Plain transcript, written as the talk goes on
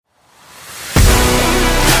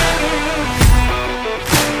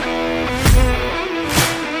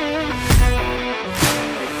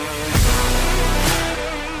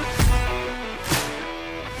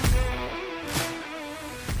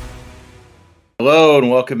Hello and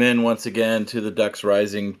welcome in once again to the Ducks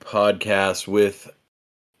Rising podcast with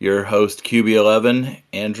your host QB11.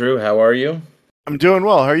 Andrew, how are you? I'm doing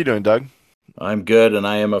well. How are you doing, Doug? I'm good, and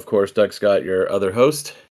I am, of course, Doug Scott, your other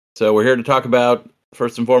host. So we're here to talk about,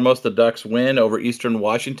 first and foremost, the Ducks win over Eastern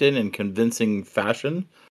Washington in convincing fashion,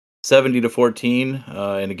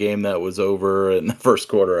 70-14, in a game that was over in the first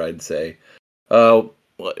quarter, I'd say.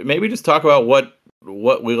 Maybe just talk about what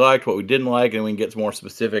we liked, what we didn't like, and we can get more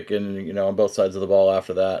specific and on both sides of the ball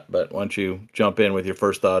after that. But why don't you jump in with your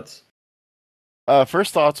first thoughts?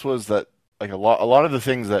 First thoughts was that a lot of the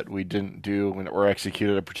things that we didn't do when or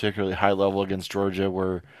executed at a particularly high level against Georgia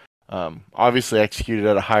were obviously executed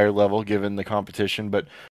at a higher level given the competition, but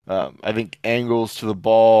I think angles to the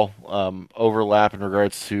ball, overlap in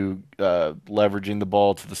regards to leveraging the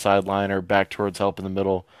ball to the sideline or back towards help in the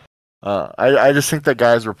middle. I just think that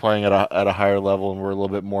guys were playing at a higher level and were a little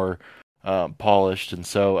bit more polished, and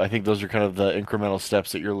so I think those are kind of the incremental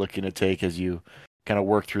steps that you're looking to take as you kind of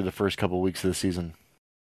work through the first couple of weeks of the season.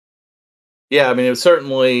 Yeah, I mean, it was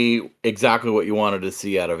certainly exactly what you wanted to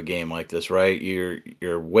see out of a game like this, right?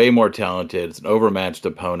 You're way more talented. It's an overmatched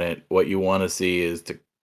opponent. What you want to see is to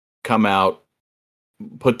come out,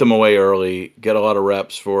 put them away early, get a lot of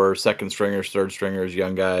reps for second stringers, third stringers,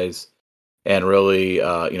 young guys, and really,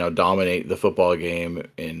 dominate the football game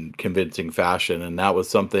in convincing fashion. And that was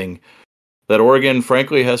something that Oregon,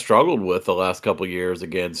 frankly, has struggled with the last couple of years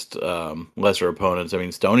against lesser opponents. I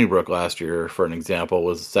mean, Stony Brook last year, for an example,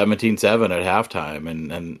 was 17-7 at halftime,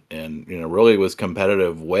 and really was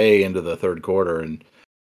competitive way into the third quarter. And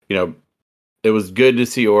it was good to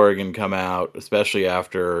see Oregon come out, especially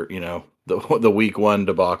after the week one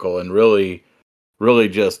debacle, and really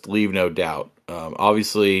just leave no doubt.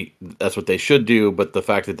 Obviously, that's what they should do, but the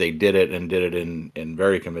fact that they did it and did it in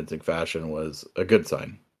very convincing fashion was a good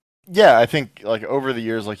sign. Yeah, I think over the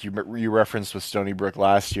years, like you referenced with Stony Brook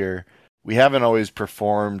last year, we haven't always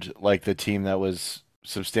performed like the team that was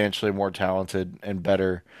substantially more talented and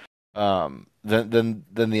better than the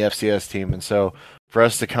FCS team. And so for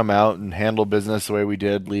us to come out and handle business the way we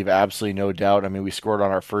did, leave absolutely no doubt. I mean, we scored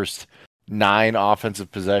on our first 9 offensive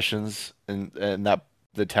possessions, and that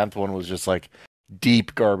the 10th one was just like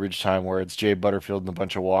deep garbage time where it's Jay Butterfield and a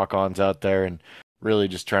bunch of walk-ons out there and really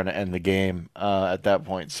just trying to end the game at that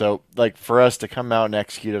point. So for us to come out and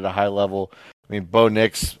execute at a high level, I mean, Bo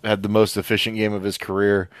Nix had the most efficient game of his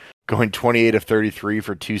career, going 28 of 33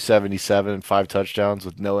 for 277 and 5 touchdowns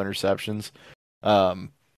with no interceptions.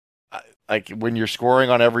 When you're scoring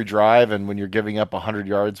on every drive and when you're giving up 100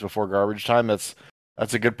 yards before garbage time, that's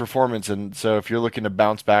a good performance. And so if you're looking to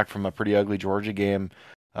bounce back from a pretty ugly Georgia game,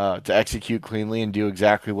 to execute cleanly and do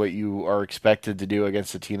exactly what you are expected to do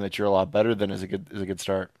against a team that you're a lot better than is a good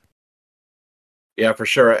start. Yeah, for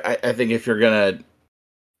sure. I think if anyone's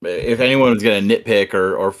gonna nitpick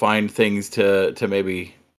or find things to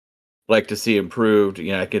maybe like to see improved,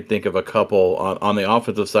 I could think of a couple on the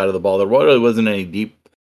offensive side of the ball. There really wasn't any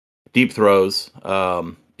deep throws,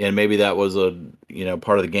 and maybe that was a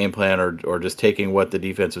part of the game plan or just taking what the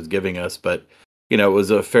defense was giving us, but. It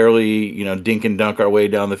was a fairly, dink and dunk our way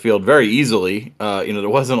down the field very easily. There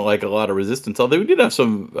wasn't like a lot of resistance, although we did have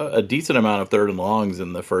a decent amount of third and longs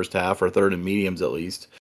in the first half, or third and mediums at least.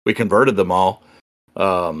 We converted them all.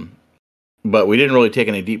 But we didn't really take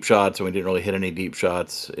any deep shots, and we didn't really hit any deep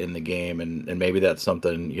shots in the game. And maybe that's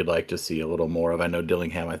something you'd like to see a little more of. I know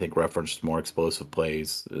Dillingham, I think, referenced more explosive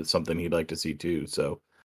plays. It's something he'd like to see too. So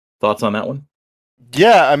thoughts on that one?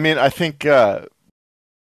 Yeah, I mean, I think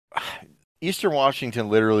Eastern Washington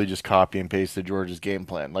literally just copy and pasted Georgia's game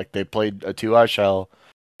plan. Like, they played a 2-eye shell.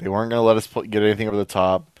 They weren't going to let us get anything over the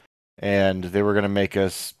top, and they were going to make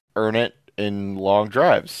us earn it in long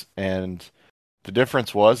drives. And the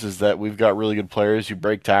difference is that we've got really good players who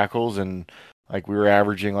break tackles, and we were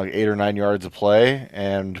averaging 8 or 9 yards a play,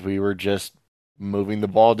 and we were just moving the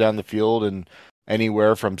ball down the field and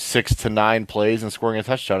anywhere from 6 to 9 plays and scoring a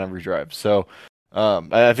touchdown every drive. So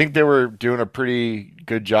I think they were doing a pretty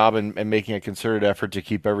good job in making a concerted effort to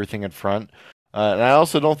keep everything in front. And I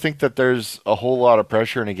also don't think that there's a whole lot of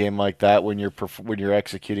pressure in a game like that when you're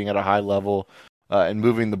executing at a high level and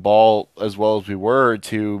moving the ball as well as we were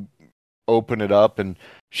to open it up and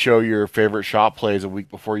show your favorite shot plays a week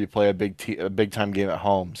before you play a big time game at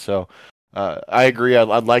home. So I agree.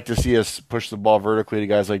 I'd like to see us push the ball vertically to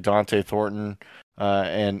guys like Dante Thornton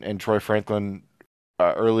and Troy Franklin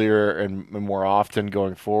earlier and more often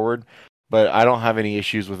going forward. But I don't have any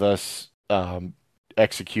issues with us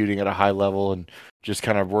executing at a high level and just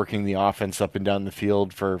kind of working the offense up and down the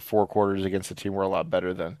field for 4 quarters against a team we're a lot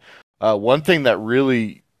better than. One thing that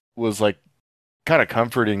really was kind of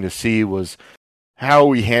comforting to see was how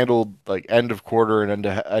we handled like end of quarter and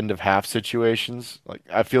end of half situations. Like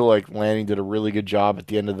I feel like Lanning did a really good job at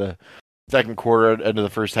the end of the second quarter, end of the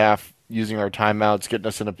first half, using our timeouts, getting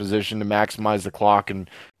us in a position to maximize the clock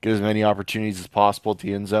and get as many opportunities as possible at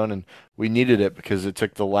the end zone. And we needed it because it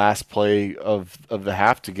took the last play of the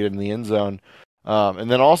half to get in the end zone.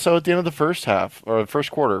 And then also at the end of the first half or the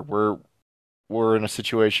first quarter, we're in a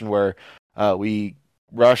situation where we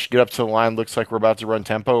rush, get up to the line, looks like we're about to run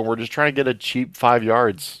tempo, and we're just trying to get a cheap 5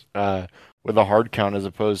 yards with a hard count as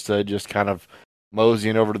opposed to just kind of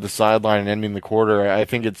moseying over to the sideline and ending the quarter. I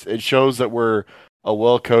think it shows that we're a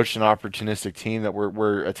well coached and opportunistic team, that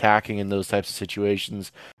we're attacking in those types of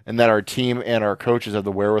situations, and that our team and our coaches have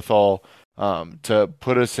the wherewithal to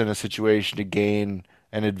put us in a situation to gain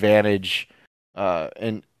an advantage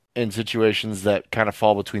in situations that kind of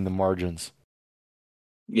fall between the margins.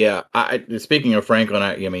 Yeah, speaking of Franklin,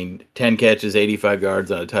 I mean, 10 catches, 85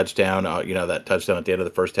 yards on a touchdown. That touchdown at the end of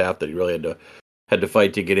the first half that he really had to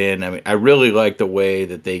fight to get in. I mean, I really like the way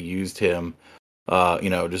that they used him.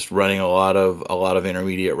 Just running a lot of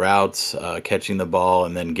intermediate routes, catching the ball,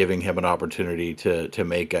 and then giving him an opportunity to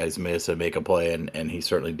make guys miss and make a play, and he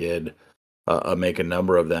certainly did make a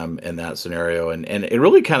number of them in that scenario. And it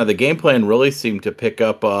really kind of the game plan really seemed to pick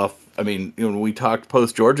up off. I mean, when we talked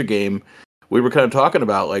post Georgia game, we were kind of talking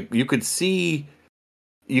about like you could see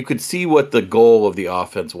what the goal of the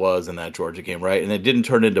offense was in that Georgia game, right? And it didn't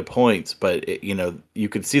turn into points, but you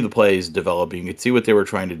could see the plays developing. You could see what they were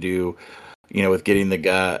trying to do, with getting the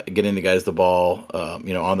guys the ball,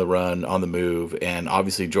 on the run, on the move, and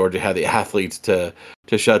obviously Georgia had the athletes to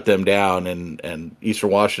shut them down, and Eastern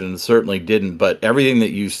Washington certainly didn't. But everything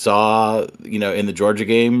that you saw, in the Georgia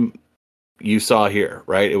game, you saw here,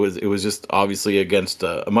 right? It was just obviously against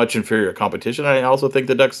a much inferior competition. I also think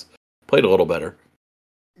the Ducks played a little better.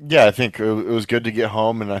 Yeah, I think it was good to get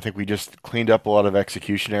home, and I think we just cleaned up a lot of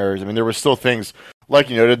execution errors. I mean, there was still things, like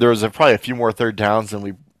you noted, there was probably a few more third downs than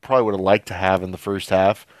we probably would have liked to have in the first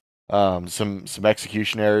half. Some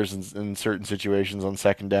execution errors in certain situations on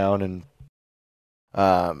second down, and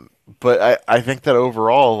but I think that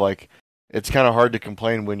overall, like, it's kind of hard to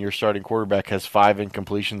complain when your starting quarterback has 5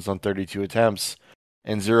 incompletions on 32 attempts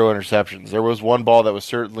and 0 interceptions. There was one ball that was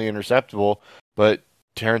certainly interceptable, but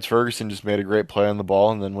Terrence Ferguson just made a great play on the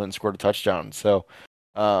ball and then went and scored a touchdown. So,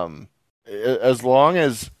 as long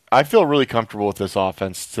as I feel really comfortable with this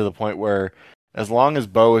offense to the point where, as long as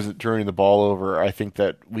Bo isn't turning the ball over, I think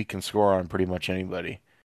that we can score on pretty much anybody.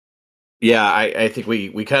 Yeah, I think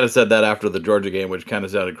we kind of said that after the Georgia game, which kind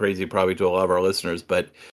of sounded crazy probably to a lot of our listeners, but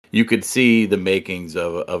you could see the makings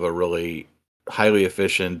of a really highly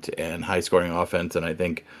efficient and high scoring offense, and I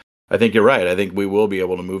think you're right. I think we will be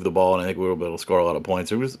able to move the ball, and I think we will be able to score a lot of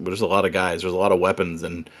points. There's a lot of guys, there's a lot of weapons,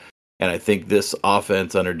 and I think this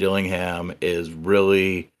offense under Dillingham is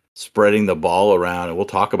really spreading the ball around, and we'll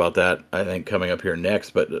talk about that, I think, coming up here next.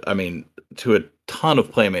 But I mean, to a ton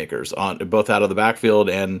of playmakers on both out of the backfield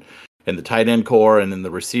and in the tight end core and in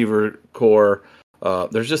the receiver core.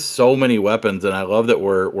 There's just so many weapons, and I love that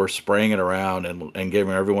we're spraying it around and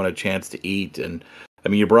giving everyone a chance to eat. And I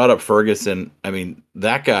mean, you brought up Ferguson. I mean,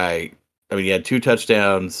 that guy. I mean, he had 2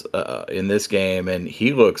 touchdowns in this game, and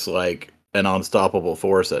he looks like an unstoppable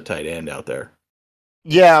force at tight end out there.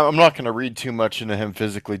 Yeah, I'm not going to read too much into him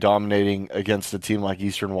physically dominating against a team like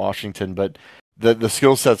Eastern Washington, but the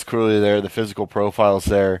skill set's clearly there, the physical profile's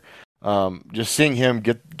there. Just seeing him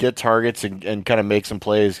get targets and kind of make some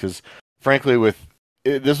plays, because frankly,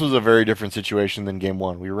 this was a very different situation than game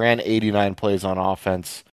one. We ran 89 plays on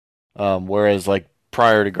offense, whereas like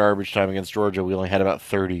prior to garbage time against Georgia, we only had about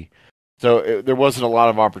 30. So there wasn't a lot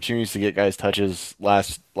of opportunities to get guys touches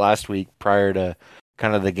last week prior to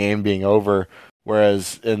kind of the game being over.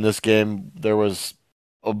 Whereas in this game, there was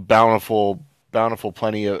a bountiful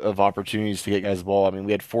plenty of opportunities to get guys the ball. I mean,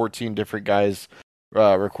 we had 14 different guys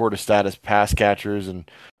record a status pass catchers, and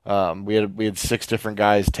we had 6 different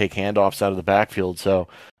guys take handoffs out of the backfield. So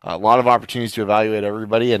a lot of opportunities to evaluate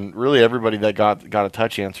everybody, and really everybody that got a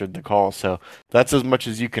touch answered the call. So that's as much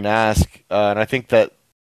as you can ask. And I think that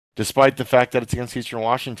despite the fact that it's against Eastern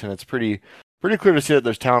Washington, it's pretty clear to see that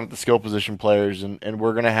there's talent at the skill position players, and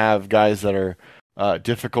we're going to have guys that are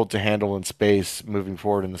difficult to handle in space moving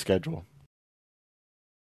forward in the schedule.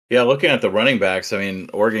 Yeah, looking at the running backs, I mean,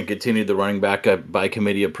 Oregon continued the running back by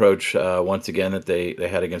committee approach once again that they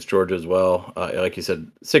had against Georgia as well. Like you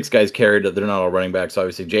said, 6 guys carried. They're not all running backs.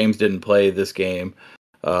 Obviously, James didn't play this game.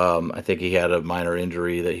 I think he had a minor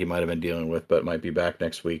injury that he might have been dealing with, but might be back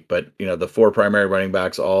next week. But, the 4 primary running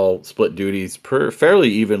backs all split duties fairly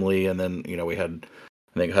evenly. And then, we had,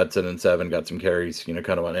 I think Hudson and Seven got some carries, kind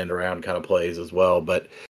of on end around kind of plays as well. But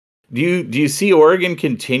Do you see Oregon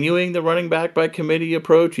continuing the running back by committee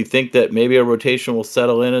approach? You think that maybe a rotation will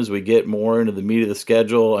settle in as we get more into the meat of the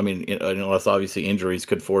schedule? I mean, unless obviously injuries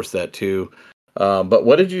could force that too. But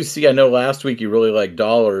what did you see? I know last week you really liked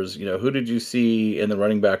Dollars. Who did you see in the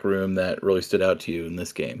running back room that really stood out to you in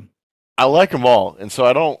this game? I like them all, and so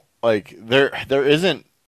I don't like there isn't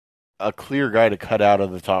a clear guy to cut out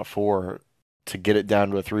of the top four to get it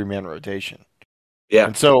down to a 3-man rotation. Yeah.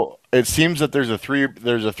 And so it seems that there's a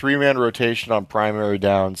 3-man rotation on primary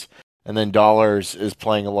downs, and then Dollars is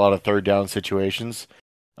playing a lot of third down situations.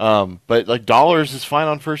 But like Dollars is fine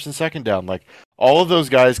on first and second down. Like all of those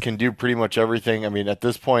guys can do pretty much everything. I mean, at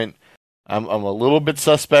this point, I'm a little bit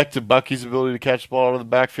suspect of Bucky's ability to catch the ball out of the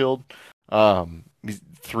backfield. He's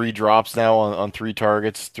 3 drops now on 3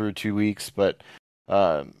 targets through 2 weeks, but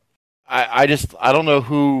I don't know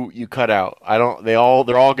who you cut out. They're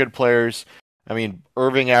all good players. I mean,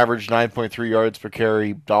 Irving averaged 9.3 yards per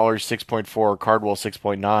carry, Dollars 6.4, Cardwell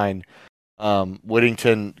 6.9.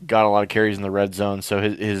 Whittington got a lot of carries in the red zone, so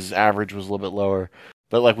his average was a little bit lower.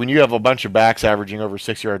 But like when you have a bunch of backs averaging over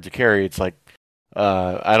 6 yards a carry, it's like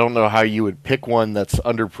I don't know how you would pick one that's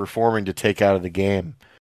underperforming to take out of the game.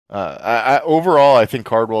 Overall, I think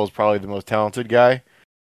Cardwell is probably the most talented guy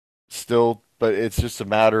still, but it's just a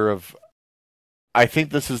matter of I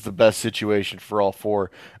think this is the best situation for all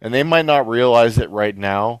 4, and they might not realize it right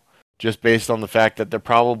now, just based on the fact that they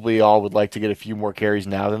probably all would like to get a few more carries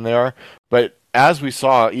now than they are. But as we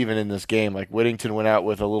saw, even in this game, like Whittington went out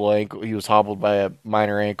with a little ankle; he was hobbled by a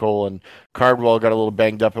minor ankle, and Cardwell got a little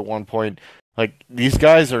banged up at one point. Like these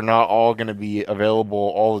guys are not all going to be available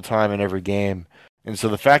all the time in every game, and so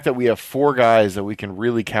the fact that we have 4 guys that we can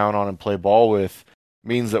really count on and play ball with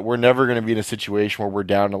means that we're never going to be in a situation where we're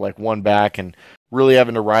down to like one back and really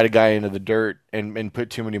having to ride a guy into the dirt and put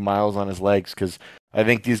too many miles on his legs, because I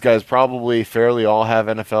think these guys probably fairly all have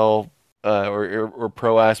NFL or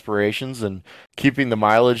pro aspirations, and keeping the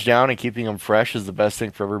mileage down and keeping them fresh is the best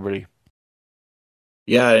thing for everybody.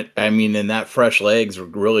 Yeah, I mean, and that fresh legs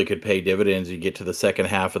really could pay dividends. You get to the second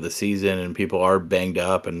half of the season, and people are banged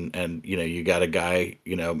up, and you got a guy,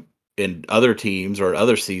 in other teams or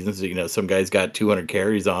other seasons, some guy's got 200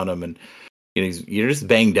 carries on him, and you're just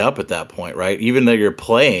banged up at that point, right? Even though you're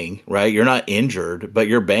playing, right, you're not injured, but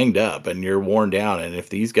you're banged up and you're worn down. And if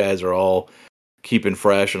these guys are all keeping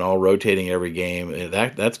fresh and all rotating every game,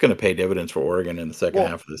 that's going to pay dividends for Oregon in the second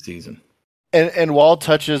half of the season. And while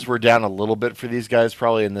touches were down a little bit for these guys,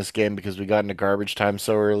 probably in this game because we got into garbage time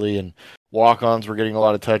so early, and walk-ons were getting a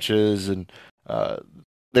lot of touches, and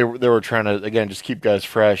they were trying to again just keep guys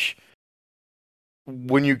fresh.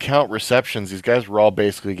 When you count receptions, these guys were all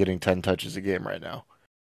basically getting 10 touches a game right now,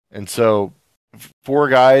 and so 4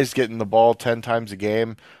 guys getting the ball 10 times a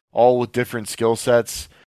game, all with different skill sets.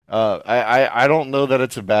 I don't know that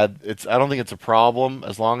I don't think it's a problem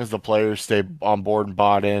as long as the players stay on board and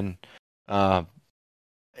bought in. Again,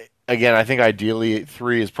 I think ideally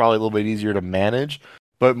 3 is probably a little bit easier to manage,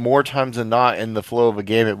 but more times than not in the flow of a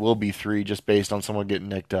game, it will be 3 just based on someone getting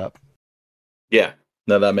nicked up. Yeah,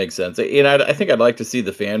 no, that makes sense. I think I'd like to see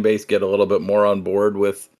the fan base get a little bit more on board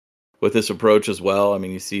with this approach as well. I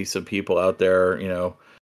mean, you see some people out there,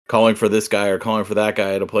 calling for this guy or calling for that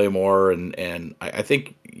guy to play more, and I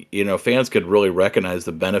think fans could really recognize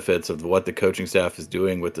the benefits of what the coaching staff is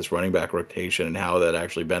doing with this running back rotation and how that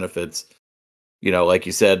actually benefits, like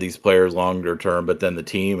you said, these players longer term, but then the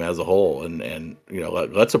team as a whole. And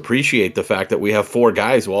let's appreciate the fact that we have 4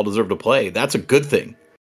 guys who all deserve to play. That's a good thing.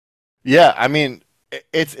 Yeah, I mean,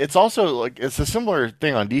 it's also like it's a similar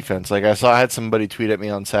thing on defense. Like I had somebody tweet at me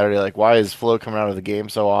on Saturday, like, why is Flo coming out of the game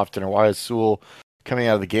so often, or why is Sewell coming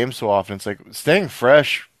out of the game so often? It's like staying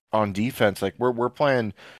fresh on defense. Like we're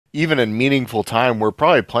playing even in meaningful time. We're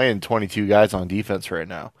probably playing 22 guys on defense right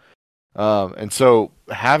now. And so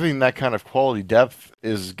having that kind of quality depth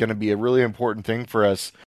is going to be a really important thing for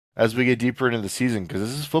us as we get deeper into the season, because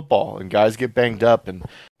this is football and guys get banged up, and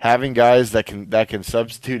having guys that can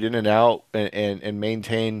substitute in and out and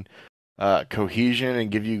maintain cohesion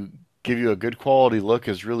and give you a good quality look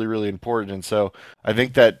is really, really important. And so I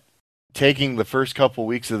think that taking the first couple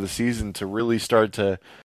weeks of the season to really start to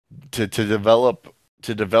develop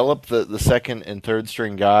the second and third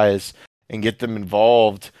string guys and get them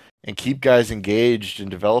involved and keep guys engaged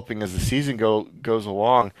and developing as the season goes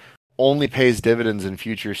along only pays dividends in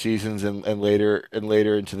future seasons and later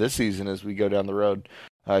into this season as we go down the road,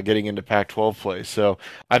 getting into Pac-12 play. So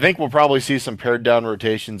I think we'll probably see some pared down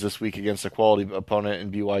rotations this week against a quality opponent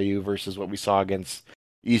in BYU versus what we saw against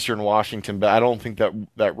Eastern Washington. But I don't think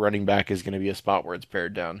that running back is going to be a spot where it's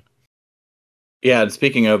pared down. Yeah, and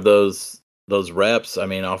speaking of those those reps, I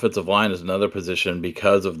mean, offensive line is another position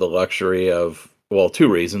because of the luxury of, well, two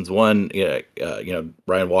reasons. One,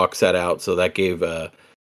 Ryan Walk sat out, so that gave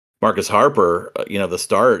Marcus Harper, the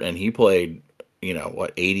start, and he played,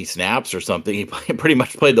 80 snaps or something. He pretty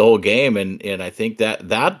much played the whole game, and I think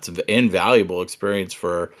that's invaluable experience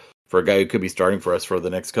for a guy who could be starting for us for the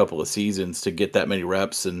next couple of seasons to get that many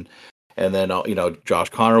reps. And then,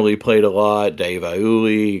 Josh Connerly played a lot, Dave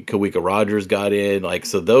Iuli, Kawika Rogers got in. Like,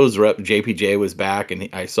 so those reps, JPJ was back, and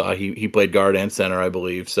I saw he played guard and center, I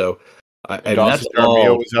believe. So, And Dawson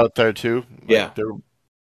Jaramillo was out there too. Yeah.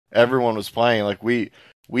 Everyone was playing. Like, we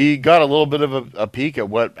got a little bit of a peek at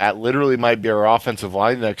what literally might be our offensive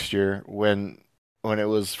line next year when it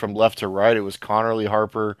was from left to right. It was Connerly,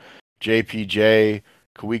 Harper, JPJ,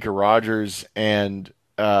 Kawika Rogers, and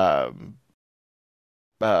Jaramillo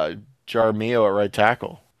at right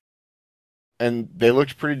tackle. And they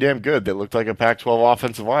looked pretty damn good. They looked like a Pac-12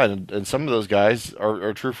 offensive line, and some of those guys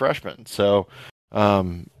are true freshmen. So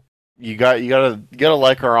you gotta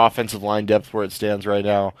like our offensive line depth where it stands right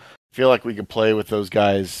now. I feel like we could play with those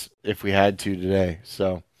guys if we had to today.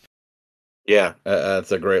 So yeah,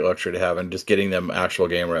 that's a great luxury to have, and just getting them actual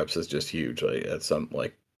game reps is just huge.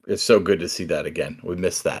 Like, it's so good to see that again. We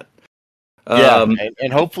missed that. Yeah,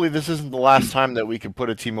 and hopefully this isn't the last time that we can put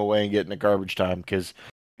a team away and get into garbage time, because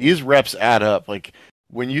these reps add up. Like,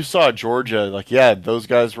 when you saw Georgia, like, yeah,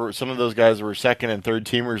 some of those guys were second and third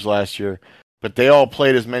teamers last year, but they all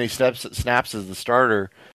played as many snaps as the starter,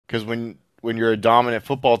 because when you're a dominant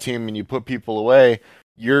football team and you put people away,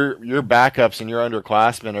 your backups and your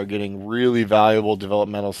underclassmen are getting really valuable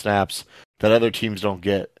developmental snaps that other teams don't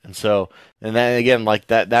get. And then again, like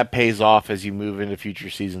that pays off as you move into future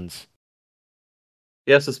seasons.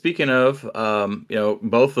 Yeah, so speaking of,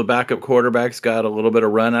 both the backup quarterbacks got a little bit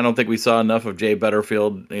of run. I don't think we saw enough of Jay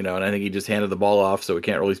Butterfield, and I think he just handed the ball off, so we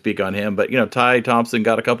can't really speak on him. But, Ty Thompson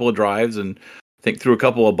got a couple of drives and I think threw a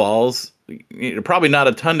couple of balls. Probably not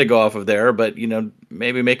a ton to go off of there, but,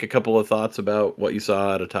 maybe make a couple of thoughts about what you saw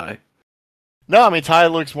out of Ty. No, I mean, Ty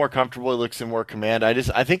looks more comfortable. He looks in more command.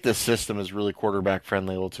 I think the system is really quarterback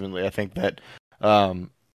friendly. Ultimately, I think that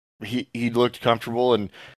he looked comfortable, and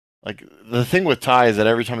like the thing with Ty is that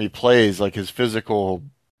every time he plays, like his physical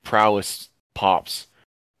prowess pops.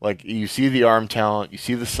 Like, you see the arm talent, you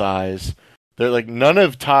see the size. They're like, none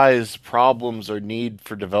of Ty's problems or need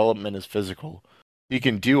for development is physical. He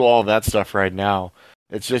can do all that stuff right now.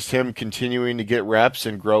 It's just him continuing to get reps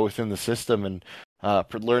and grow within the system and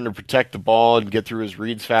learn to protect the ball and get through his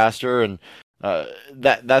reads faster. And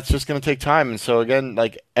that's just going to take time. And so again,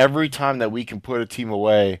 like every time that we can put a team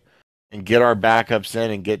away and get our backups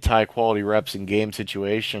in and get Ty quality reps in game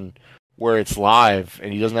situation where it's live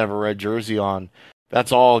and he doesn't have a red jersey on,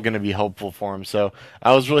 that's all going to be helpful for him. So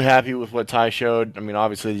I was really happy with what Ty showed. I mean,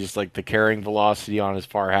 obviously just like the carrying velocity on his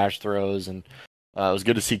far hash throws, and it was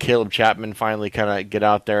good to see Caleb Chapman finally kind of get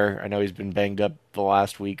out there. I know he's been banged up the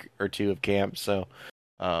last week or two of camp, so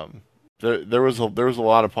there was a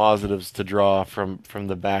lot of positives to draw from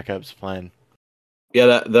the backups playing.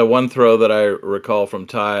 Yeah, the one throw that I recall from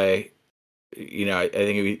Ty, I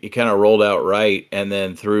think he kind of rolled out right and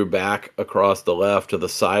then threw back across the left to the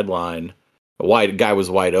sideline. The guy was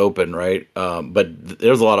wide open, right? But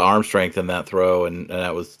there was a lot of arm strength in that throw, and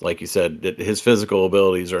that was, like you said, his physical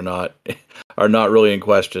abilities are not really in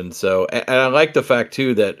question. So, and I like the fact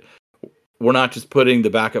too that we're not just putting the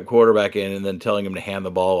backup quarterback in and then telling him to hand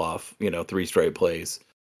the ball off, 3 straight plays,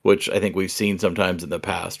 which I think we've seen sometimes in the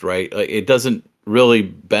past, right? Like, it doesn't really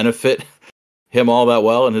benefit him all that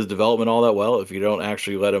well and his development all that well if you don't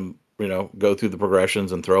actually let him, go through the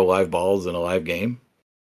progressions and throw live balls in a live game.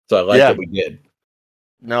 So I like that we did.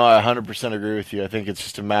 No, I 100% agree with you. I think it's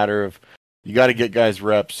just a matter of you got to get guys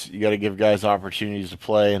reps, you got to give guys opportunities to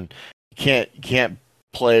play, and you can't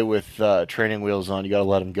play with training wheels on. You got to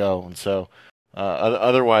let them go, and so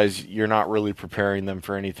otherwise you're not really preparing them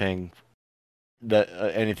for anything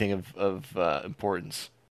of importance.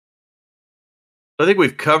 I think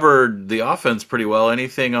we've covered the offense pretty well.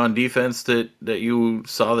 Anything on defense that you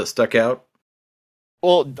saw that stuck out?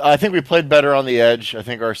 Well, I think we played better on the edge. I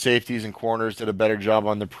think our safeties and corners did a better job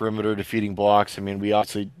on the perimeter defeating blocks. I mean,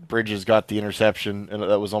 Bridges got the interception, and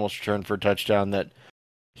that was almost returned for a touchdown that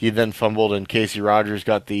he then fumbled, and Casey Rogers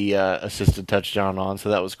got the assisted touchdown on, so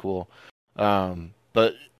that was cool.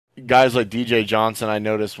 But guys like DJ Johnson, I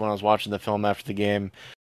noticed when I was watching the film after the game,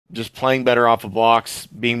 just playing better off of blocks,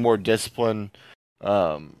 being more disciplined.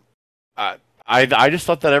 I just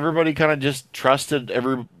thought that everybody kind of just trusted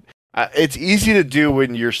it's easy to do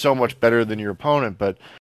when you're so much better than your opponent, but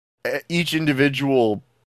each individual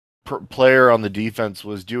player on the defense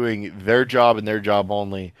was doing their job and their job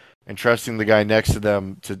only, and trusting the guy next to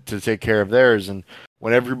them to take care of theirs. And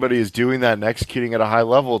when everybody is doing that and executing at a high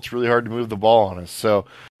level, it's really hard to move the ball on us. So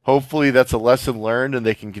hopefully that's a lesson learned, and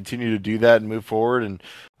they can continue to do that and move forward. And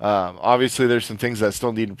obviously, there's some things that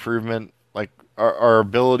still need improvement, like our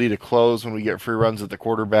ability to close when we get free runs at the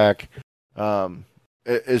quarterback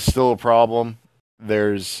is still a problem.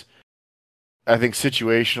 There's, I think,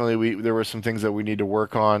 situationally, there were some things that we need to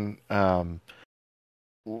work on.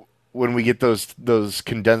 When we get those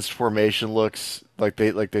condensed formation looks, like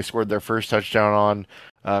they scored their first touchdown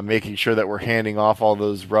on, making sure that we're handing off all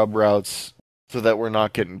those rub routes so that we're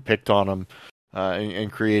not getting picked on them, and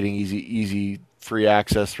creating easy free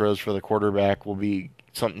access throws for the quarterback will be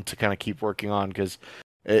something to kind of keep working on, because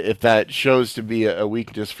if that shows to be a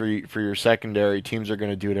weakness for your secondary, teams are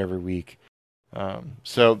going to do it every week.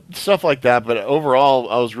 So stuff like that. But overall,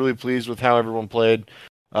 I was really pleased with how everyone played.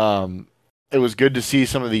 It was good to see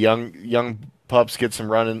some of the young pups get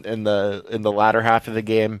some run in the latter half of the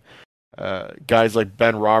game. Guys like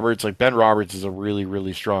Ben Roberts. Like, Ben Roberts is a really,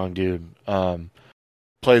 really strong dude.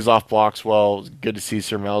 Plays off blocks well. It's good to see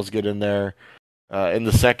Sir Mel's get in there. In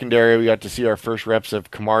the secondary, we got to see our first reps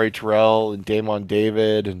of Kamari Terrell and Damon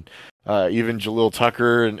David, and even Jaleel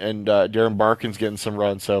Tucker and Darren Barkins getting some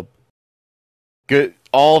run. So good.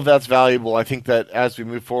 All of that's valuable. I think that as we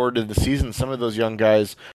move forward in the season, some of those young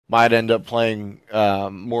guys might end up playing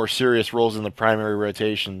more serious roles in the primary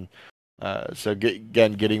rotation. So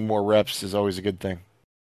getting more reps is always a good thing.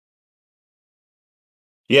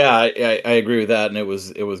 Yeah, I agree with that, and it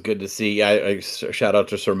was good to see. I shout out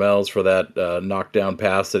to Sir Mel's for that knockdown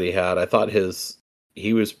pass that he had. I thought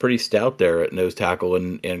he was pretty stout there at nose tackle,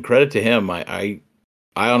 and credit to him.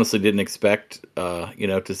 I honestly didn't expect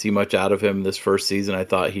to see much out of him this first season. I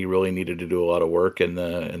thought he really needed to do a lot of work in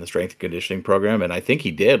the strength and conditioning program, and I think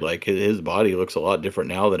he did. Like, his body looks a lot different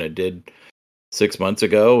now than it did 6 months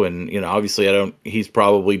ago. And obviously he's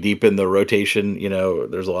probably deep in the rotation.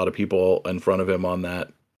 There's a lot of people in front of him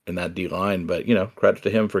in that D line, but credit to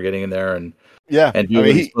him for getting in there and do what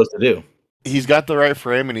he's supposed to do. He's got the right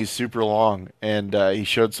frame, and he's super long, and he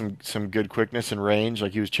showed some good quickness and range.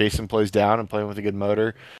 Like, he was chasing plays down and playing with a good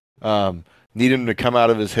motor. Need him to come out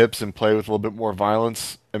of his hips and play with a little bit more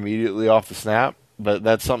violence immediately off the snap, but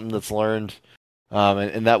that's something that's learned,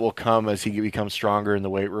 and that will come as he becomes stronger in the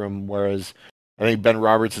weight room. Whereas I think Ben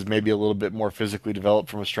Roberts is maybe a little bit more physically developed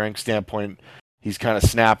from a strength standpoint. He's kind of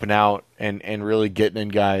snapping out and really getting in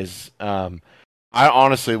guys. I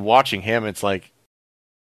honestly, watching him, it's like,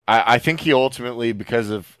 I think he ultimately, because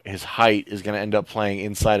of his height, is going to end up playing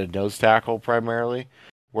inside a nose tackle primarily.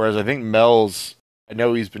 Whereas I think Mel's, I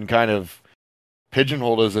know he's been kind of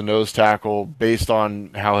pigeonholed as a nose tackle based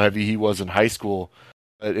on how heavy he was in high school.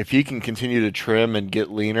 But if he can continue to trim and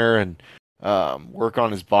get leaner and work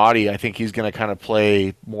on his body, I think he's going to kind of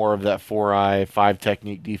play more of that 4-eye, 5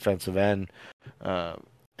 technique defensive end.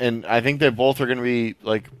 And I think they both are going to be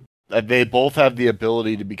they both have the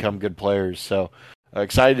ability to become good players. So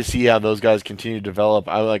excited to see how those guys continue to develop.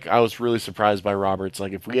 I was really surprised by Roberts.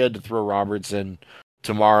 Like, if we had to throw Roberts in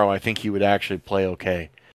tomorrow, I think he would actually play okay.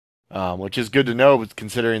 Which is good to know,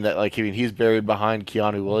 considering that he's buried behind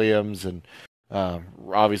Keanu Williams and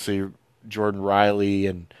obviously Jordan Riley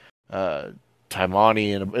and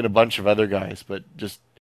Taimani and a bunch of other guys. But just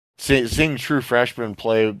seeing true freshmen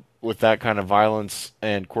play with that kind of violence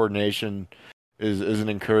and coordination is an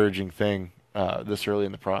encouraging thing this early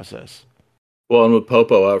in the process. Well, and with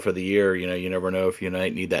Popo out for the year, you never know if you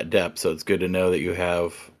might need that depth. So it's good to know that you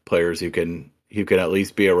have players who can at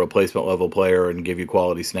least be a replacement level player and give you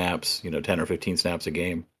quality snaps, 10 or 15 snaps a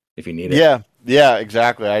game if you need it. Yeah,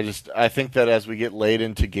 exactly. I think that as we get late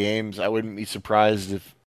into games, I wouldn't be surprised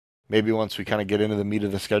if maybe once we kind of get into the meat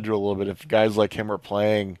of the schedule a little bit, if guys like him are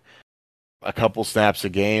playing a couple snaps a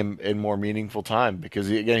game in more meaningful time, because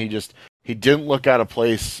again, he didn't look out of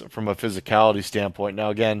place from a physicality standpoint. Now,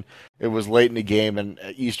 again, it was late in the game, and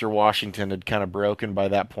Eastern Washington had kind of broken by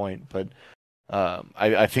that point. But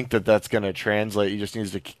I think that's going to translate. He just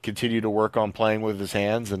needs to continue to work on playing with his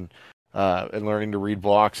hands and learning to read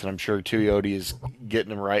blocks. And I'm sure Tuioti is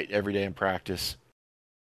getting him right every day in practice.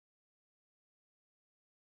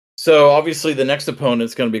 So obviously the next opponent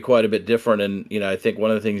is going to be quite a bit different. And, I think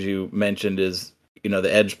one of the things you mentioned is,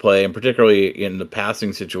 the edge play, and particularly in the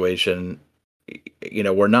passing situation,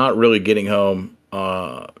 we're not really getting home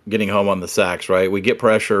on the sacks, right? We get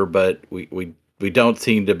pressure, but we don't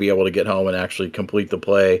seem to be able to get home and actually complete the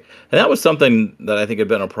play. And that was something that I think had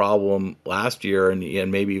been a problem last year and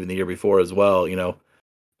maybe even the year before as well.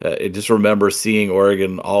 I just remember seeing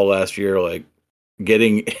Oregon all last year,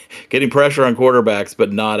 getting getting pressure on quarterbacks,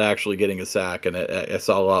 but not actually getting a sack. And I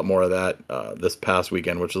saw a lot more of that this past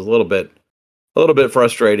weekend, which is a little bit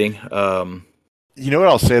frustrating. You know what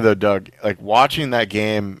I'll say though, Doug? Like watching that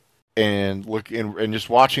game and just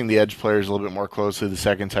watching the edge players a little bit more closely the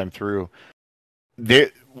second time through,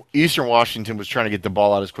 Eastern Washington was trying to get the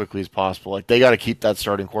ball out as quickly as possible. Like they got to keep that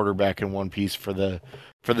starting quarterback in one piece for the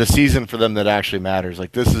season for them that actually matters.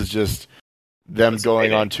 Like this is just them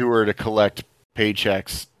going on tour to collect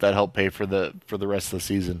paychecks that help pay for the rest of the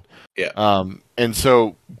season. Yeah. And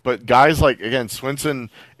so, but guys like again, Swinson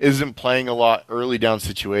isn't playing a lot early down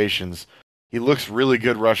situations. He looks really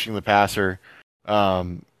good rushing the passer.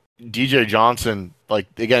 DJ Johnson, like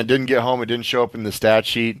again, didn't get home. It didn't show up in the stat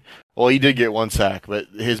sheet. Well, he did get one sack, but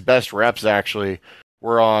his best reps actually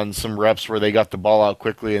were on some reps where they got the ball out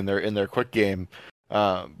quickly in their quick game.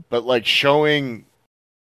 But like showing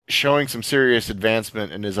some serious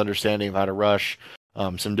advancement in his understanding of how to rush,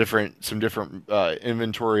 some different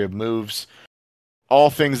inventory of moves, all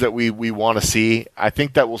things that we want to see. I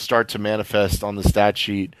think that will start to manifest on the stat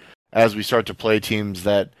sheet as we start to play teams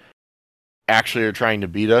that actually are trying to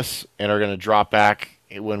beat us and are going to drop back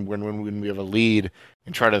when we have a lead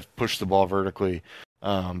and try to push the ball vertically.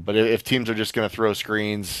 But if teams are just going to throw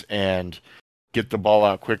screens and get the ball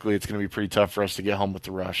out quickly, it's going to be pretty tough for us to get home with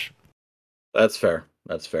the rush. That's fair.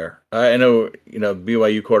 That's fair. I know,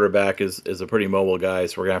 BYU quarterback is a pretty mobile guy,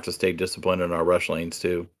 so we're going to have to stay disciplined in our rush lanes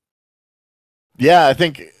too. Yeah, I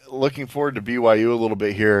think looking forward to BYU a little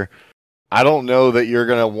bit here. I don't know that you're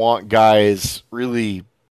going to want guys really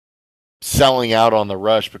selling out on the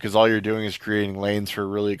rush because all you're doing is creating lanes for a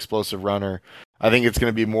really explosive runner. I think it's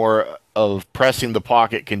going to be more of pressing the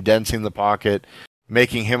pocket, condensing the pocket,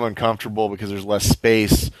 making him uncomfortable because there's less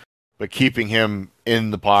space, but keeping him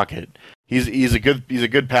in the pocket. He's a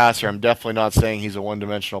good passer. I'm definitely not saying he's a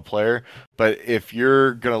one-dimensional player, but if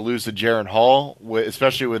you're going to lose to Jaron Hall,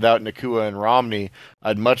 especially without Nakua and Romney,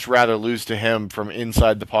 I'd much rather lose to him from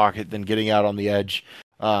inside the pocket than getting out on the edge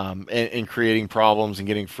and creating problems and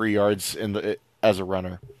getting free yards as a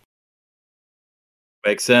runner.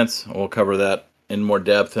 Makes sense. We'll cover that in more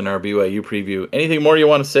depth in our BYU preview. Anything more you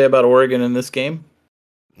want to say about Oregon in this game?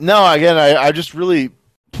 No, again, I'm just really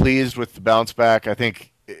pleased with the bounce back. I think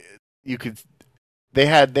they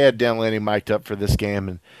had Dan Lanning mic'd up for this game,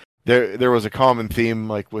 and there was a common theme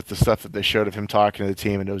like with the stuff that they showed of him talking to the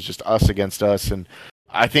team, and it was just us against us. And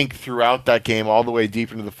I think throughout that game, all the way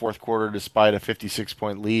deep into the fourth quarter, despite a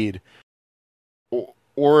 56-point lead,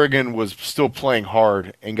 Oregon was still playing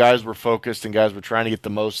hard, and guys were focused, and guys were trying to get the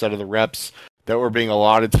most out of the reps that were being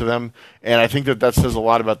allotted to them. And I think that says a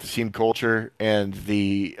lot about the team culture and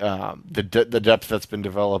the depth that's been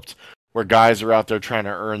developed, where guys are out there trying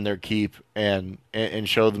to earn their keep and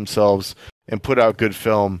show themselves and put out good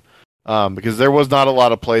film. Because there was not a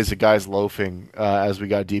lot of plays of guys loafing as we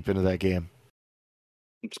got deep into that game.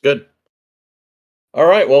 It's good. All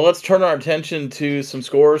right, well, let's turn our attention to some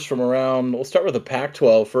scores from around. We'll start with the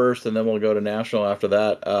Pac-12 first, and then we'll go to national after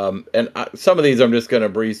that. Some of these I'm just going to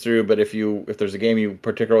breeze through, but if there's a game you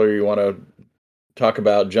particularly want to talk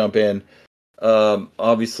about, jump in.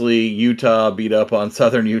 Obviously, Utah beat up on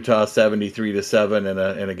Southern Utah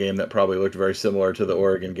 73-7 in a game that probably looked very similar to the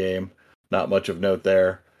Oregon game. Not much of note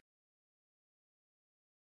there.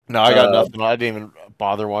 No, I got nothing. I didn't even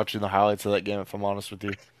bother watching the highlights of that game, if I'm honest with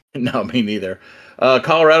you. No, me neither.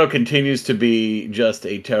 Colorado continues to be just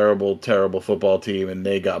a terrible, terrible football team, and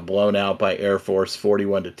they got blown out by Air Force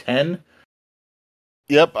 41-10.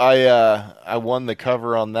 Yep, I won the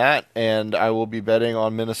cover on that, and I will be betting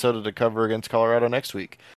on Minnesota to cover against Colorado next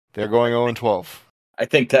week. They're going 0-12. I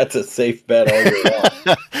think that's a safe bet all year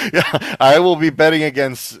long. Yeah, I will be betting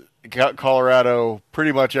against Colorado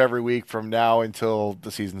pretty much every week from now until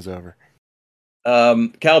the season's over.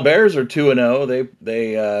 Cal Bears are 2-0.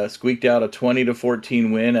 They squeaked out a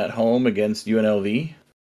 20-14 win at home against UNLV.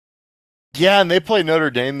 Yeah, and they play Notre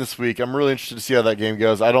Dame this week. I'm really interested to see how that game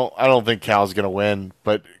goes. I don't think Cal's going to win,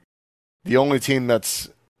 but the only team that's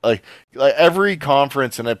like every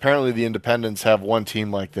conference, and apparently the Independents have one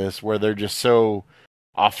team like this where they're just so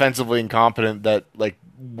offensively incompetent that like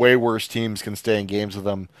way worse teams can stay in games with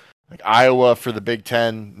them. Like Iowa for the Big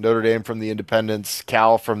Ten, Notre Dame from the Independents,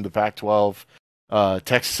 Cal from the Pac-12.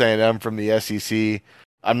 Texas A&M from the SEC.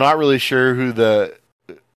 I'm not really sure who the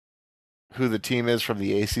team is from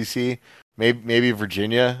the ACC. Maybe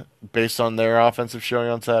Virginia, based on their offensive showing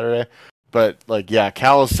on Saturday. But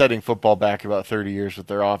Cal is setting football back about 30 years with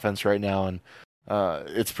their offense right now, and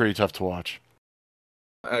it's pretty tough to watch.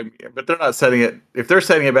 But they're not setting it. If they're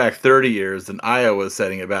setting it back 30 years, then Iowa's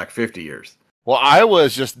setting it back 50 years. Well, Iowa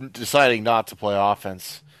is just deciding not to play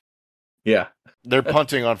offense. Yeah. They're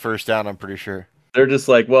punting on first down, I'm pretty sure. They're just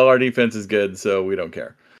like, well, our defense is good, so we don't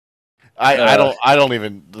care. I Uh, don't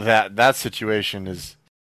even that situation is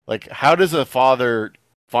like, how does a father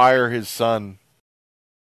fire his son?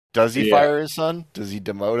 Does he yeah. fire his son? Does he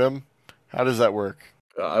demote him? How does that work?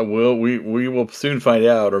 I will. We will soon find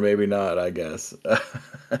out, or maybe not. I guess.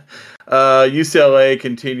 UCLA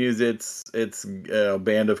continues its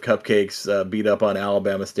band of cupcakes, beat up on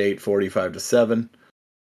Alabama State 45-7.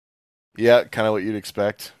 Yeah, kind of what you'd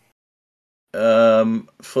expect.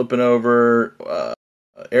 Flipping over,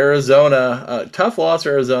 Arizona, tough loss.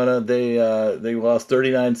 Arizona, they lost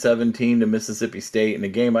 39-17 to Mississippi State in a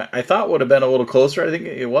game I thought would have been a little closer. I think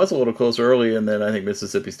it was a little closer early, and then I think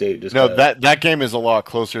Mississippi State just No, kind of. that game is a lot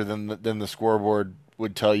closer than the scoreboard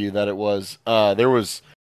would tell you that it was. There was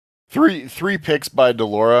three picks by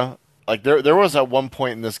Delora. Like there was at one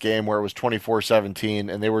point in this game where it was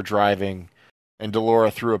 24-17 and they were driving and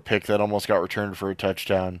Delora threw a pick that almost got returned for a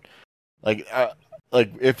touchdown. Like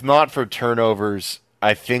like if not for turnovers,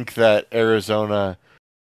 I think that Arizona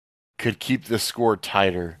could keep the score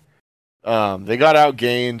tighter. They got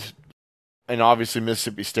outgained, and obviously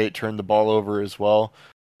Mississippi State turned the ball over as well.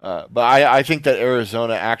 But I think that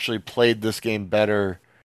Arizona actually played this game better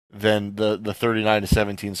than the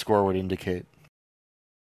 39-17 score would indicate.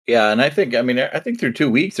 Yeah, and I think through 2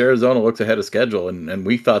 weeks, Arizona looks ahead of schedule, and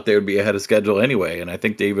we thought they would be ahead of schedule anyway, and I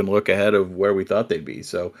think they even look ahead of where we thought they'd be.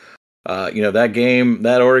 So, that game,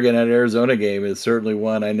 that Oregon at Arizona game, is certainly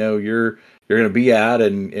one I know you're going to be at,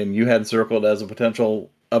 and you had circled as a potential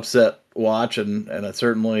upset watch, and I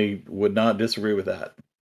certainly would not disagree with that.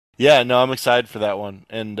 Yeah, no, I'm excited for that one,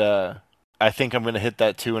 and I think I'm going to hit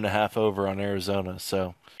that 2.5 over on Arizona.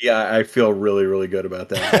 So Yeah, I feel really, really good about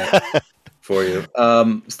that bet for you.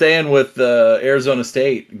 Staying with Arizona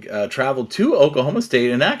State, traveled to Oklahoma State,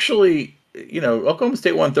 and actually, Oklahoma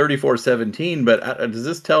State won 34-17, but does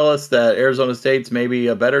this tell us that Arizona State's maybe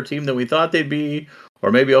a better team than we thought they'd be,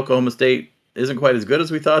 or maybe Oklahoma State isn't quite as good as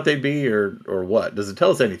we thought they'd be, or what? Does it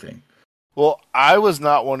tell us anything? well, I was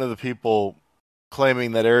not one of the people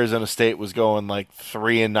claiming that Arizona State was going like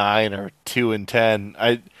 3-9 or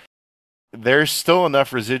 2-10. There's still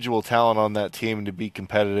enough residual talent on that team to be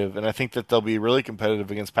competitive, and I think that they'll be really competitive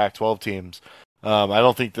against Pac-12 teams. I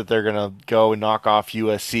don't think that they're gonna go and knock off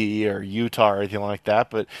USC or Utah or anything like that,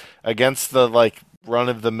 but against the like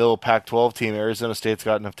run-of-the-mill Pac-12 team, Arizona State's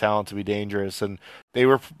got enough talent to be dangerous, and they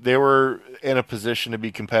were in a position to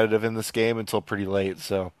be competitive in this game until pretty late.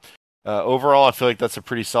 So overall, I feel like that's a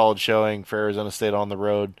pretty solid showing for Arizona State on the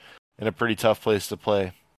road in a pretty tough place to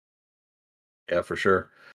play. Yeah, for sure.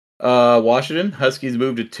 Washington Huskies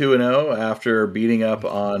moved to 2-0 after beating up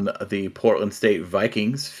on the Portland State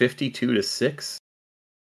Vikings 52-6.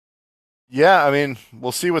 Yeah, I mean,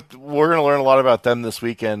 we'll see what we're going to learn a lot about them this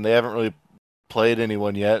weekend. They haven't really played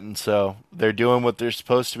anyone yet, and so they're doing what they're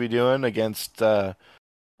supposed to be doing against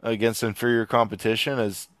inferior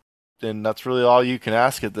competition, and that's really all you can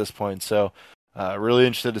ask at this point. So, really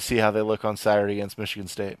interested to see how they look on Saturday against Michigan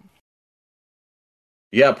State.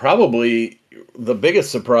 Yeah, probably the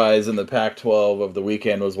biggest surprise in the Pac-12 of the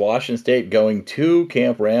weekend was Washington State going to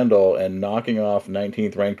Camp Randall and knocking off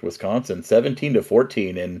 19th ranked Wisconsin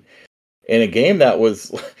 17-14 in a game that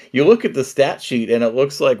was you look at the stat sheet and it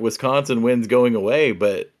looks like Wisconsin wins going away,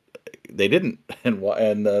 but they didn't, and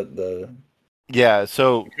the Yeah,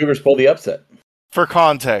 so Cougars pulled the upset. for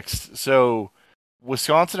context, so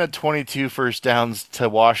Wisconsin had 22 first downs to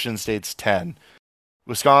Washington State's 10.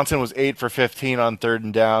 Wisconsin was 8 for 15 on third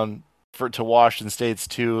and down to Washington State's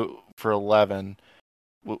 2 for 11.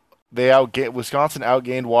 Wisconsin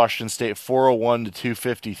outgained Washington State 401 to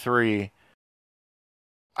 253.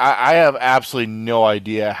 I have absolutely no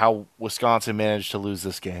idea how Wisconsin managed to lose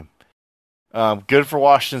this game. Good for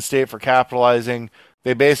Washington State for capitalizing.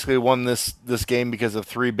 They basically won this game because of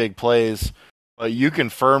three big plays. But you can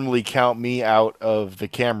firmly count me out of the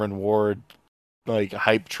Cameron Ward like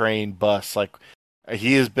hype train bus. Like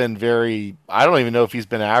he has been very. I don't even know if he's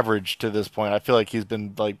been average to this point. I feel like he's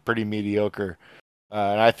been like pretty mediocre.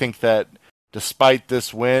 And I think that despite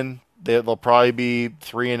this win, they'll probably be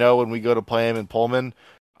 3-0 when we go to play him in Pullman.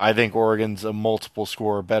 I think Oregon's a multiple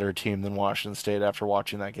score better team than Washington State after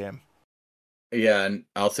watching that game. Yeah, and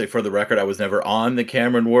I'll say for the record, I was never on the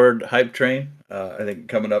Cameron Ward hype train. I think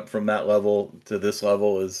coming up from that level to this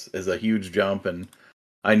level is a huge jump, and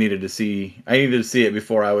I needed to see it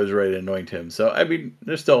before I was ready to anoint him. So I mean,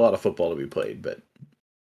 there's still a lot of football to be played, but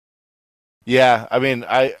Yeah, I mean,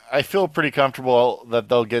 I feel pretty comfortable that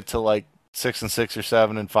they'll get to like 6-6 or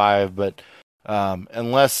 7-5, but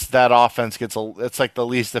unless that offense it's like the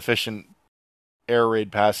least efficient air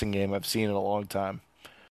raid passing game I've seen in a long time.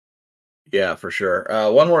 Yeah, for sure.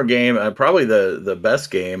 One more game, probably the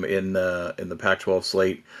best game in the Pac-12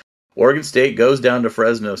 slate. Oregon State goes down to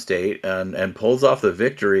Fresno State and pulls off the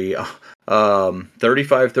victory,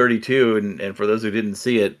 35-32. And for those who didn't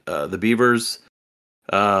see it, the Beavers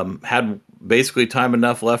had basically time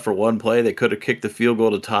enough left for one play. They could have kicked the field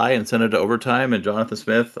goal to tie and sent it to overtime, and Jonathan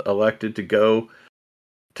Smith elected to go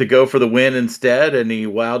for the win instead, and he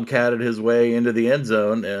wildcatted his way into the end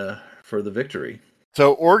zone for the victory.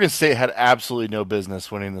 So Oregon State had absolutely no business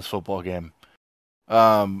winning this football game.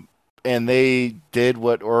 And they did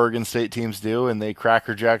what Oregon State teams do, and they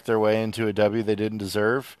crackerjacked their way into a W they didn't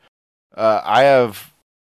deserve.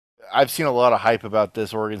 I've seen a lot of hype about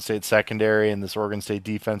this Oregon State secondary and this Oregon State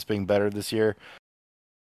defense being better this year.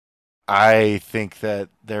 I think that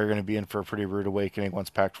they're going to be in for a pretty rude awakening once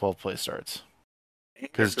Pac-12 play starts.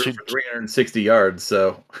 Because for 360 yards,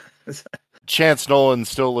 so Chance Nolan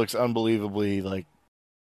still looks unbelievably like.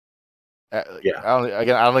 Yeah. I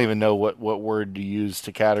don't even know what word to use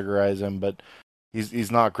to categorize him, but he's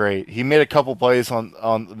not great. He made a couple plays on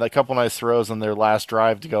a couple nice throws on their last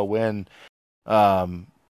drive to go win.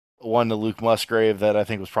 One to Luke Musgrave that I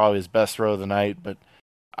think was probably his best throw of the night, but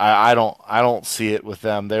I don't see it with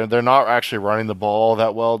them. They're not actually running the ball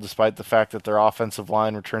that well, despite the fact that their offensive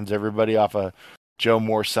line returns everybody off a Joe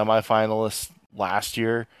Moore semifinalist last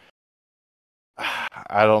year.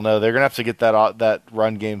 I don't know. They're gonna have to get that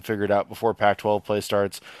run game figured out before Pac-12 play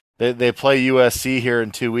starts. They play USC here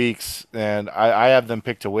in 2 weeks, and I have them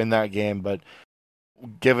picked to win that game. But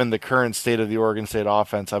given the current state of the Oregon State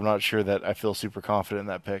offense, I'm not sure that I feel super confident in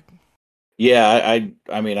that pick. Yeah,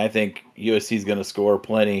 I mean, I think USC is going to score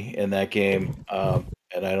plenty in that game,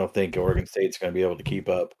 and I don't think Oregon State's going to be able to keep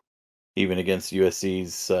up, even against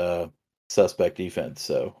USC's suspect defense.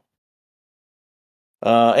 So,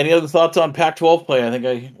 any other thoughts on Pac-12 play? I think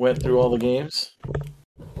I went through all the games.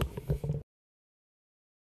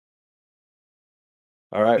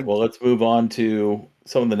 All right, well, let's move on to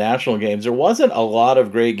some of the national games. There wasn't a lot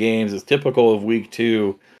of great games. It's typical of week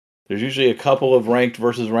 2. There's usually a couple of ranked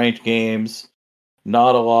versus ranked games.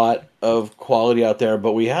 Not a lot of quality out there,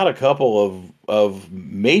 but we had a couple of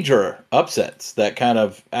major upsets that kind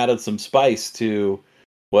of added some spice to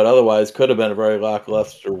what otherwise could have been a very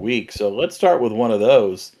lackluster week. So let's start with one of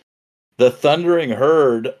those. The Thundering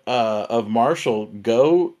Herd of Marshall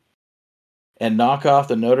go and knock off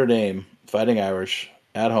the Notre Dame Fighting Irish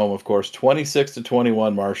at home, of course,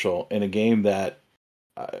 26-21 Marshall in a game that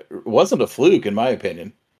wasn't a fluke, in my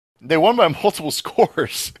opinion. They won by multiple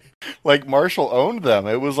scores. Like Marshall owned them.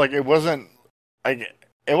 It wasn't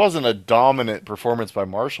a dominant performance by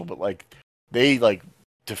Marshall, but like they like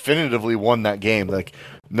definitively won that game. Like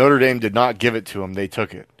Notre Dame did not give it to them; they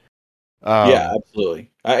took it. Yeah,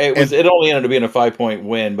 absolutely. It only ended up being a 5-point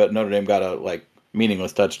win, but Notre Dame got a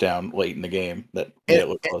meaningless touchdown late in the game that made it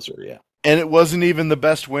look closer. Yeah, and it wasn't even the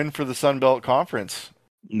best win for the Sun Belt Conference.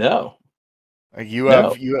 No, like you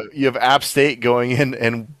have App State going in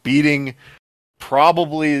and beating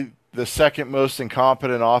probably the second most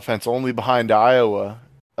incompetent offense, only behind Iowa,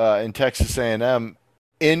 in Texas A&M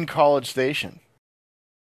in College Station,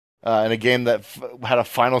 in a game that had a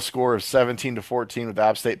final score of 17-14 with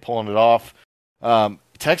App State pulling it off.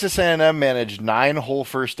 Texas A&M managed 9 whole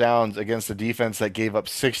first downs against a defense that gave up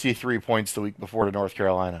 63 points the week before to North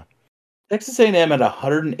Carolina. Texas A&M had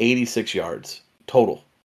 186 yards total.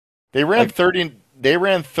 They ran 30. They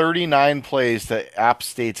ran 39 plays to App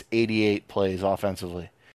State's 88 plays offensively.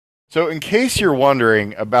 So in case you're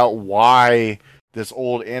wondering about why this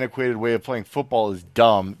old antiquated way of playing football is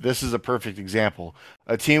dumb, this is a perfect example.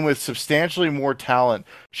 A team with substantially more talent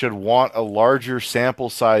should want a larger sample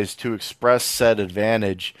size to express said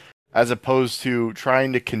advantage, as opposed to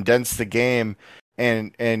trying to condense the game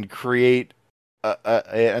and create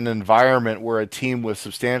an environment where a team with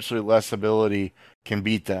substantially less ability can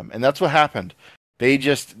beat them. And that's what happened.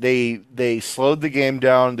 They slowed the game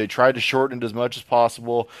down. They tried to shorten it as much as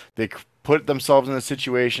possible. They put themselves in a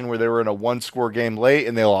situation where they were in a 1-score game late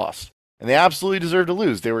and they lost. And they absolutely deserved to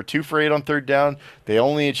lose. They were 2 for 8 on third down. They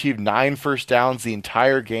only achieved 9 first downs the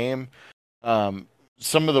entire game.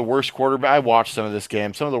 Some of the worst quarterback. I watched some of this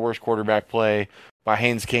game. Some of the worst quarterback play by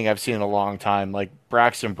Haynes King I've seen in a long time. Like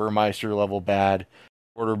Braxton Burmeister level bad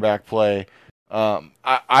quarterback play.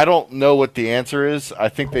 I don't know what the answer is. I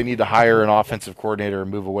think they need to hire an offensive coordinator and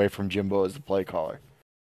move away from Jimbo as the play caller.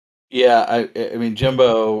 Yeah, I mean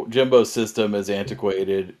Jimbo's system is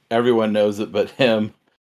antiquated. Everyone knows it, but him.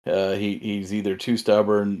 He's either too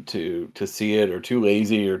stubborn to see it, or too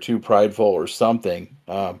lazy, or too prideful, or something.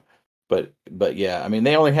 But yeah, I mean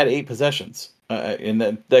they only had 8 possessions,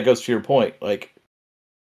 and that goes to your point. Like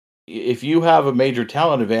if you have a major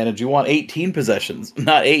talent advantage, you want 18 possessions,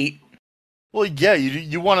 not 8. Well, yeah,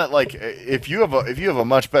 you want it like if you have a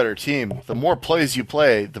much better team, the more plays you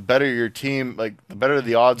play, the better your team, like the better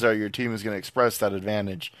the odds are your team is going to express that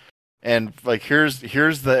advantage. And like here's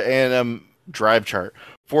the A&M drive chart: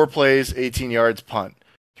 4 plays, 18 yards, punt;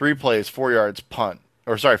 3 plays, 4 yards, punt.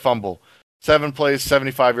 Or sorry, fumble. 7 plays,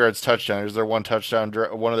 75 yards, touchdown. Here's their one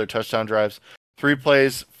of their touchdown drives. 3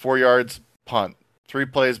 plays, 4 yards, punt; 3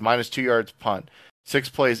 plays, -2 yards, punt; 6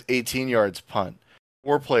 plays, 18 yards, punt;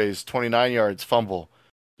 4 plays, 29 yards, fumble;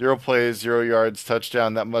 0 plays, 0 yards,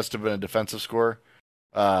 touchdown. That must have been a defensive score.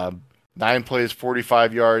 9 plays,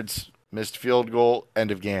 45 yards, missed field goal, end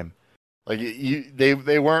of game. Like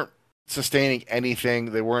they weren't sustaining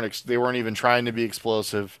anything. They weren't even trying to be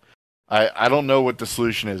explosive. I don't know what the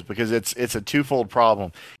solution is because it's a twofold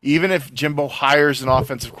problem. Even if Jimbo hires an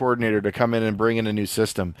offensive coordinator to come in and bring in a new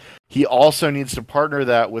system, he also needs to partner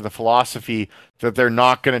that with a philosophy that they're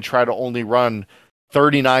not going to try to only run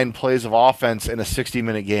 39 plays of offense in a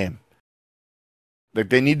 60-minute game. Like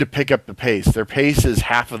they need to pick up the pace. Their pace is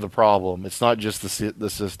half of the problem. It's not just the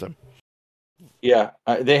system. Yeah,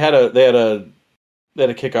 they had a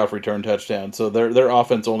kickoff return touchdown, so their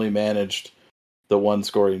offense only managed the one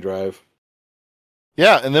scoring drive.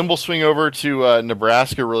 Yeah, and then we'll swing over to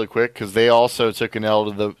Nebraska really quick because they also took an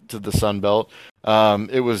L to the Sun Belt.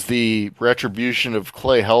 It was the retribution of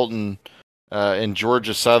Clay Helton in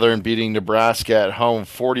Georgia Southern beating Nebraska at home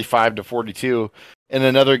 45-42 in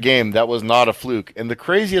another game that was not a fluke. And the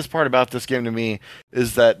craziest part about this game to me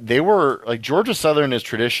is that they were like Georgia Southern is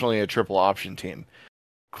traditionally a triple option team.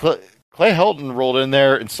 Clay Helton rolled in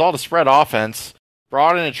there, installed a spread offense,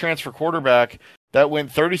 brought in a transfer quarterback that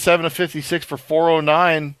went 37-56 for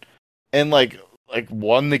 409 and like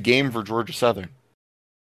won the game for Georgia Southern.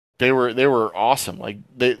 They were awesome.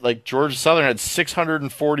 Like Georgia Southern had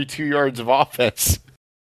 642 yards of offense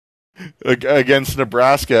against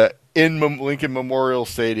Nebraska in Lincoln Memorial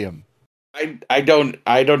Stadium. I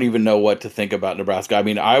don't even know what to think about Nebraska. I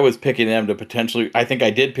mean, I was picking them to potentially. I think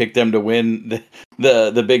I did pick them to win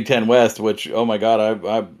the Big Ten West, which oh my god,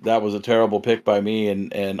 I that was a terrible pick by me.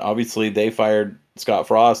 And obviously they fired Scott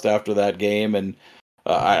Frost after that game, and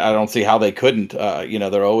I don't see how they couldn't. They're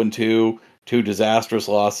 0-2, 2 disastrous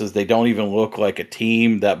losses. They don't even look like a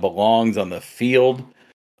team that belongs on the field.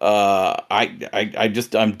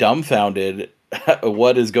 I'm dumbfounded.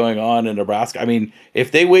 What is going on in Nebraska? I mean,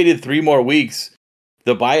 if they waited 3 more weeks,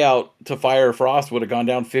 the buyout to fire Frost would have gone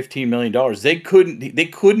down $15 million. They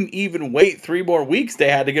couldn't even wait 3 more weeks. They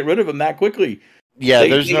had to get rid of him that quickly. Yeah,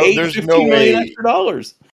 there's no way extra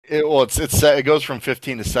dollars. It goes from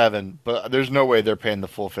 15 to 7, but there's no way they're paying the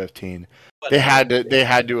full 15. They had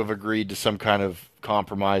to have agreed to some kind of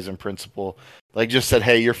compromise in principle. Like just said,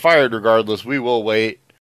 "Hey, you're fired regardless. We will wait."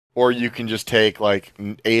 Or you can just take like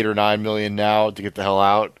 8 or 9 million now to get the hell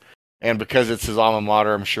out. And because it's his alma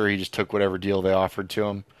mater, I'm sure he just took whatever deal they offered to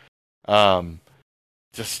him.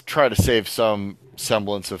 Just try to save some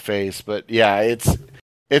semblance of face. But yeah,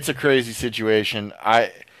 it's a crazy situation.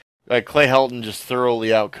 Clay Helton just thoroughly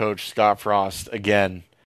outcoached Scott Frost again.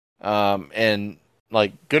 And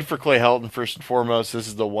like good for Clay Helton first and foremost. This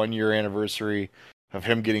is the 1-year anniversary of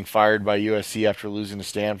him getting fired by USC after losing to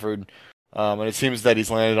Stanford. And it seems that he's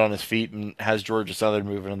landed on his feet and has Georgia Southern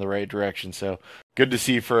moving in the right direction. So good to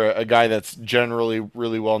see for a guy that's generally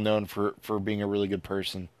really well known for being a really good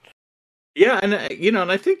person. Yeah, and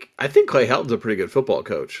and I think Clay Helton's a pretty good football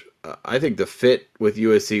coach. I think the fit with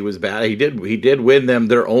USC was bad. He did win them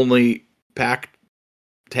their only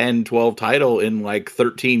Pac-10, 12 title in like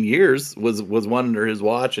 13 years was won under his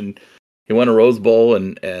watch, and he won a Rose Bowl,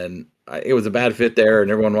 and it was a bad fit there, and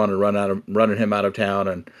everyone wanted to running him out of town,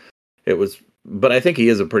 and it was. But I think he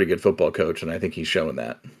is a pretty good football coach, and I think he's showing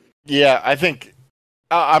that. Yeah, I think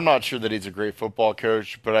I'm not sure that he's a great football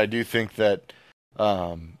coach, but I do think that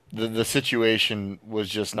the situation was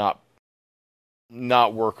just not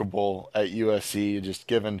workable at USC, just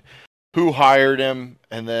given who hired him,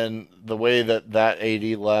 and then the way that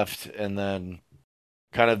AD left, and then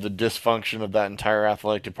kind of the dysfunction of that entire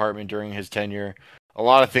athletic department during his tenure. A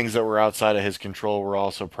lot of things that were outside of his control were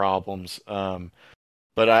also problems.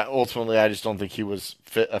 But ultimately, I just don't think he was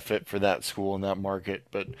a fit for that school and that market.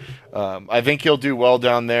 But I think he'll do well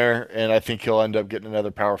down there, and I think he'll end up getting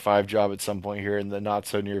another Power 5 job at some point here in the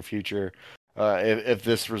not-so-near future, if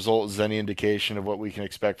this result is any indication of what we can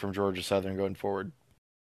expect from Georgia Southern going forward.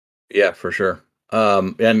 Yeah, for sure.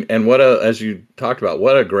 And what as you talked about,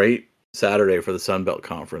 what a great Saturday for the Sun Belt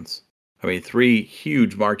Conference. I mean, 3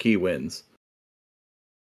 huge marquee wins.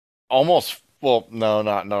 Not almost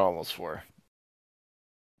 4.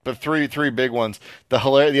 but three big ones.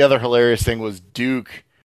 The other hilarious thing was Duke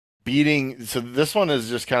beating. So this one is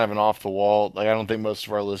just kind of an off the wall. Like I don't think most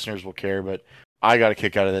of our listeners will care, but I got a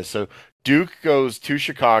kick out of this. So Duke goes to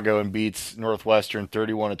Chicago and beats Northwestern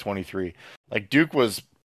 31-23. Like Duke was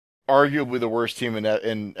arguably the worst team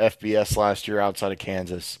in FBS last year outside of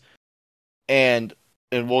Kansas. And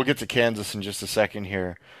we'll get to Kansas in just a second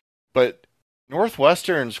here. But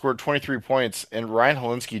Northwestern scored 23 points and Ryan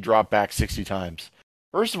Helinski dropped back 60 times.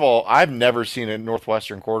 First of all, I've never seen a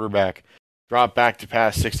Northwestern quarterback drop back to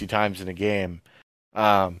pass 60 times in a game.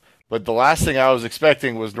 But the last thing I was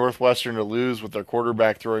expecting was Northwestern to lose with their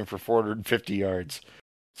quarterback throwing for 450 yards.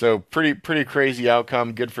 So pretty crazy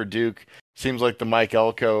outcome. Good for Duke. Seems like the Mike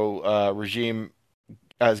Elko regime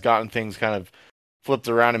has gotten things kind of flipped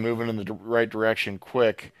around and moving in the right direction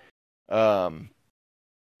quick.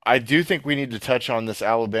 I do think we need to touch on this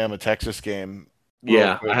Alabama-Texas game.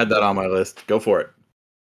 Yeah, I had that on my list. Go for it.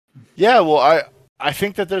 Yeah, well, I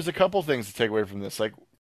think that there's a couple things to take away from this. Like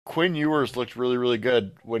Quinn Ewers looked really, really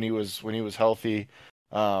good when he was healthy.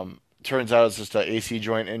 Turns out it's just an AC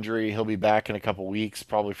joint injury. He'll be back in a couple weeks,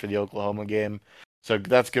 probably for the Oklahoma game. So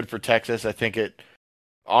that's good for Texas. I think it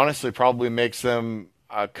honestly probably makes them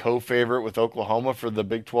a co-favorite with Oklahoma for the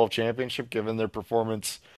Big 12 championship, given their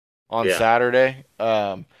performance on Saturday.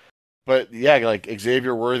 But yeah, like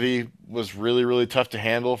Xavier Worthy was really, really tough to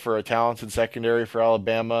handle for a talented secondary for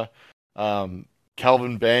Alabama.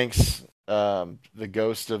 Kelvin Banks, the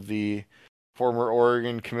ghost of the former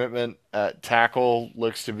Oregon commitment at tackle,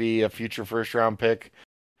 looks to be a future first-round pick,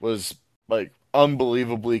 was like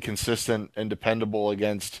unbelievably consistent and dependable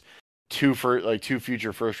against two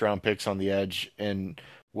future first-round picks on the edge in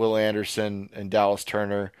Will Anderson and Dallas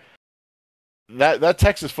Turner. That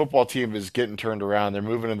Texas football team is getting turned around. They're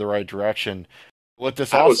moving in the right direction. I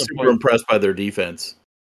was super impressed by their defense.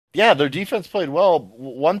 Yeah, their defense played well.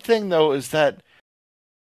 One thing though is that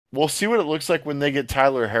we'll see what it looks like when they get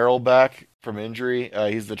Tyler Harrell back from injury.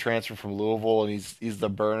 He's the transfer from Louisville, and he's the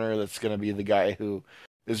burner that's going to be the guy who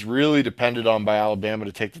is really depended on by Alabama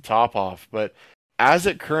to take the top off. But as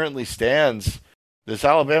it currently stands, this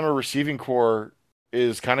Alabama receiving core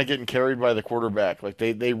is kind of getting carried by the quarterback. Like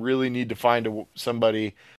they really need to find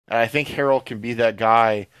somebody, and I think Harrell can be that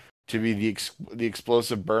guy to be the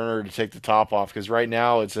explosive burner to take the top off. Because right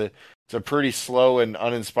now it's a pretty slow and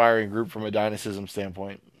uninspiring group from a dynamism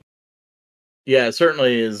standpoint. Yeah, it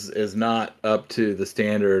certainly is not up to the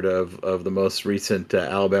standard of the most recent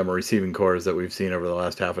Alabama receiving cores that we've seen over the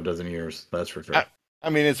last half a dozen years. That's for sure. I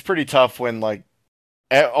mean, it's pretty tough when like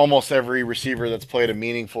almost every receiver that's played a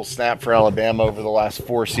meaningful snap for Alabama over the last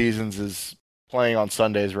 4 seasons is playing on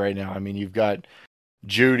Sundays right now. I mean, you've got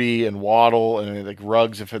Judy and Waddle and like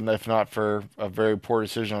Ruggs, if not for a very poor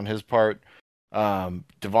decision on his part,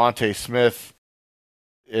 Devontae Smith,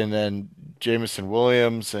 and then Jamison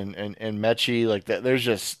Williams and Mechie. Like that, there's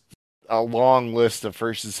just a long list of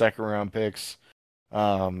first and second round picks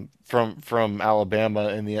from Alabama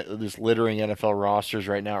in this littering NFL rosters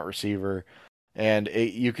right now at receiver. And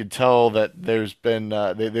you could tell that there's been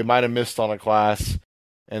they might have missed on a class,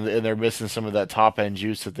 and they're missing some of that top end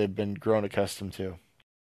juice that they've been grown accustomed to.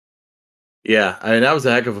 Yeah, I mean that was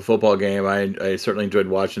a heck of a football game. I certainly enjoyed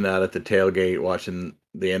watching that at the tailgate, watching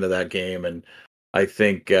the end of that game, and I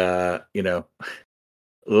think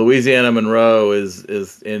Louisiana Monroe is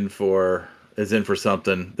in for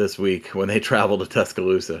something this week when they travel to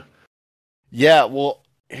Tuscaloosa. Yeah, well,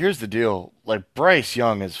 here's the deal. Like Bryce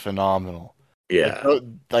Young is phenomenal. Yeah.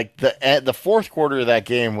 Like the fourth quarter of that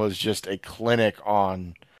game was just a clinic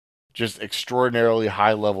on just extraordinarily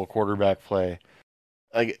high level quarterback play.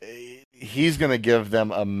 Like he's going to give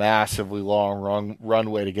them a massively long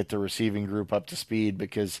runway to get the receiving group up to speed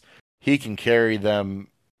because he can carry them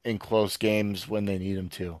in close games when they need him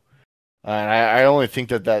to. And I only think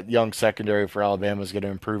that young secondary for Alabama is going to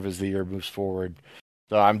improve as the year moves forward.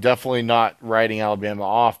 So I'm definitely not writing Alabama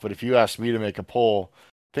off, but if you ask me to make a poll,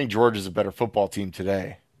 I think Georgia's a better football team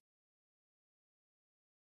today.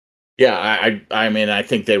 Yeah, I mean, I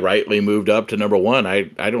think they rightly moved up to number one. I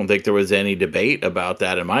don't think there was any debate about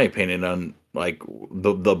that, in my opinion, on like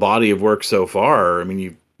the body of work so far. I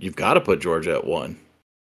mean, you've got to put Georgia at 1.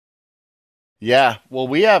 Yeah, well,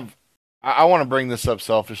 I want to bring this up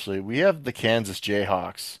selfishly. We have the Kansas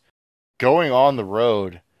Jayhawks going on the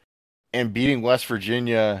road and beating West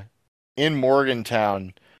Virginia in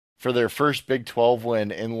Morgantown for their first Big 12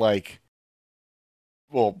 win in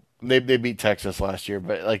they beat Texas last year,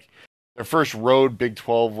 but like their first road Big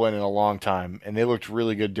 12 win in a long time, and they looked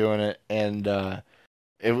really good doing it. And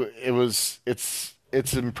it's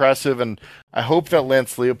impressive, and I hope that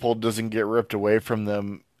Lance Leopold doesn't get ripped away from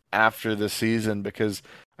them after the season, because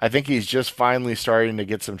I think he's just finally starting to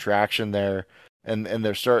get some traction there, and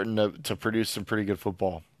they're starting to produce some pretty good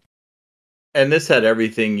football. And this had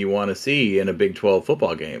everything you want to see in a Big 12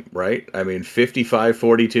 football game, right? I mean,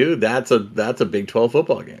 55-42, that's a Big 12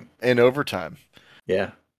 football game. In overtime.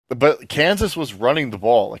 Yeah. But Kansas was running the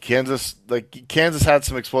ball. Kansas had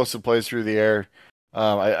some explosive plays through the air.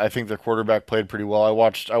 I think their quarterback played pretty well. I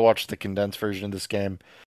watched the condensed version of this game.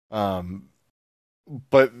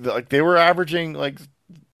 But like they were averaging like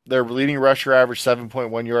their leading rusher averaged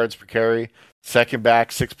 7.1 yards per carry, second back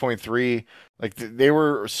 6.3. Like they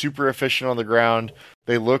were super efficient on the ground.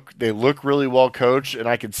 They look really well coached, and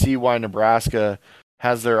I could see why Nebraska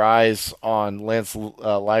has their eyes on Lance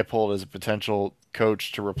Leipold as a potential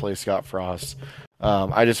coach to replace Scott Frost.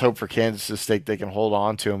 I just hope for Kansas' sake they can hold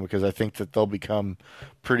on to him, because I think that they'll become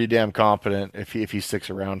pretty damn competent if he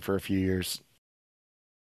sticks around for a few years.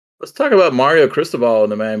 Let's talk about Mario Cristobal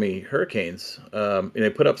and the Miami Hurricanes. They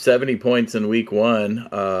put up 70 points in week one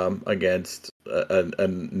against a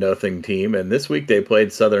nothing team, and this week they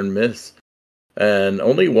played Southern Miss and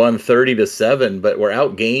only won 30-7, but were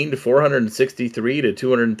outgained 463 to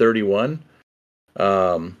 231.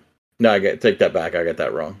 No, take that back. I got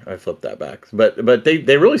that wrong. I flipped that back. But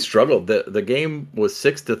they really struggled. The game was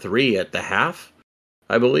 6-3 at the half,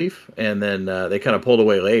 I believe, and then they kind of pulled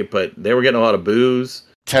away late. But they were getting a lot of boos.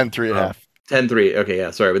 10-3 at half. 10-3. Okay,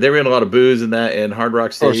 yeah, sorry, but they were getting a lot of boos in Hard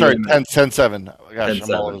Rock Stadium. Oh, sorry, 10-7. Gosh, 10-7.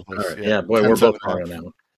 I'm all over the place. Right. Yeah, boy, we're both wrong on that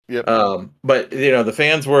one. Yep. But the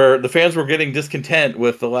fans were getting discontent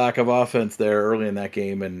with the lack of offense there early in that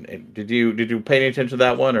game. And did you pay any attention to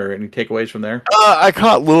that one, or any takeaways from there? I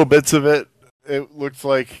caught little bits of it. It looked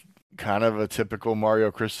like kind of a typical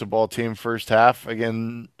Mario Cristobal team first half.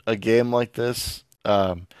 Again, a game like this,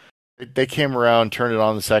 they came around, turned it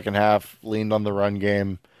on the second half, leaned on the run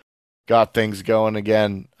game, got things going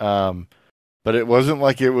again. But it wasn't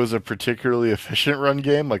like it was a particularly efficient run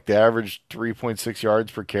game. Like they averaged 3.6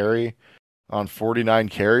 yards per carry on 49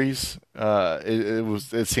 carries.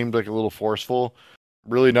 It seemed like a little forceful.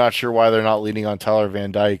 Really not sure why they're not leaning on Tyler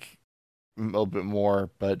Van Dyke a little bit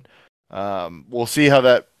more, but we'll see how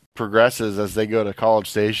that progresses as they go to College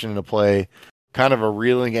Station to play kind of a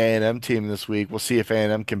reeling A&M team this week. We'll see if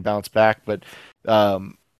A&M can bounce back, but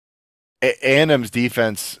A&M's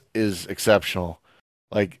defense is exceptional.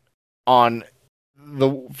 Like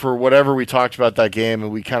for whatever we talked about that game,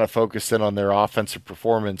 and we kind of focused in on their offensive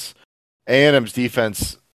performance, A&M's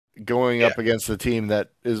defense going up against the team that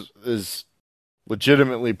is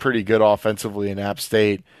legitimately pretty good offensively in App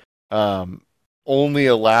State, only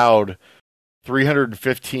allowed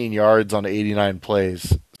 315 yards on 89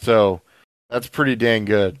 plays. So that's pretty dang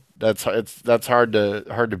good. That's hard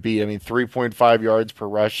to beat. I mean, 3.5 yards per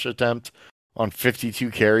rush attempt on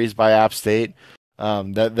 52 carries by App State.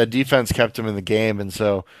 That defense kept him in the game, and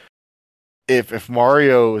so if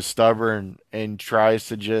Mario is stubborn and tries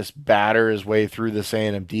to just batter his way through this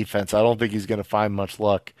A&M defense, I don't think he's going to find much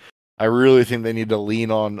luck. I really think they need to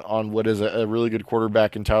lean on what is a really good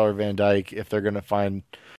quarterback in Tyler Van Dyke if they're going to find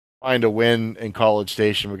a win in College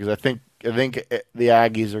Station, because I think the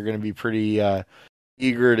Aggies are going to be pretty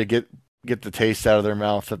eager to get the taste out of their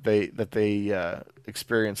mouth that they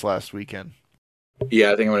experienced last weekend.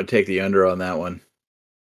 Yeah, I think I'm going to take the under on that one.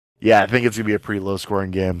 Yeah, I think it's going to be a pretty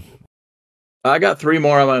low-scoring game. I got three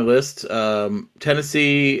more on my list.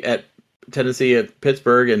 Tennessee at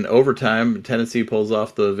Pittsburgh in overtime. Tennessee pulls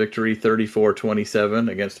off the victory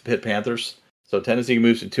 34-27 against the Pitt Panthers. So Tennessee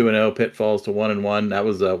moves to 2-0. Pitt falls to 1-1. That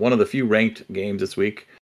was one of the few ranked games this week.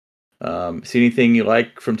 See anything you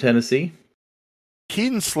like from Tennessee?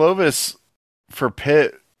 Keaton Slovis for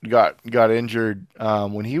Pitt got injured.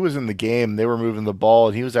 When he was in the game, they were moving the ball,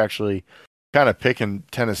 and he was actually kind of picking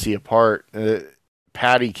Tennessee apart.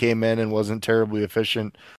 Patty came in and wasn't terribly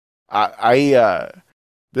efficient.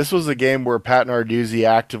 This was a game where Pat Narduzzi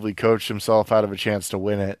actively coached himself out of a chance to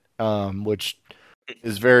win it, which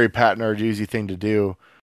is very Pat Narduzzi thing to do.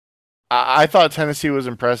 I thought Tennessee was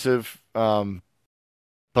impressive, but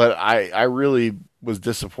I really was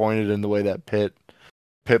disappointed in the way that Pitt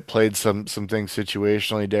played some things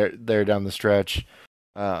situationally there down the stretch.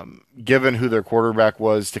 Given who their quarterback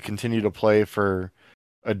was, to continue to play for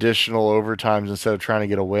additional overtimes instead of trying to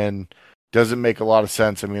get a win doesn't make a lot of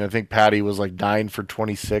sense. I mean, I think Patty was like 9 for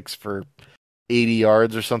 26 for 80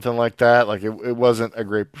 yards or something like that. Like it wasn't a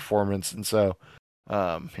great performance. And so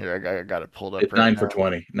here I got it pulled up. It's 9 for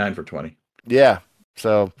 20. 9 for 20. Yeah.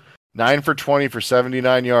 So 9 for 20 for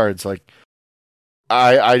 79 yards. Like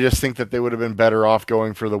I just think that they would have been better off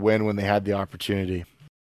going for the win when they had the opportunity.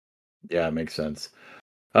 Yeah, it makes sense.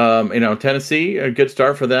 Tennessee, a good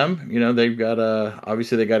start for them. They've got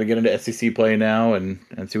obviously they got to get into SEC play now and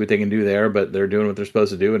see what they can do there, but they're doing what they're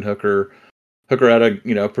supposed to do. And Hooker had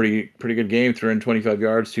a pretty good game, 325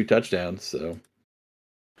 yards, 2 touchdowns. So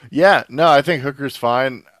Yeah, no, I think Hooker's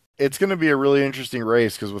fine. It's going to be a really interesting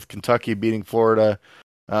race because with Kentucky beating Florida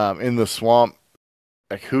in the swamp,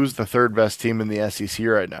 like who's the third best team in the SEC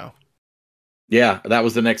right now? yeah, that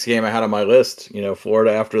was the next game I had on my list.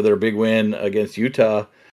 Florida after their big win against Utah,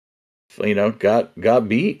 got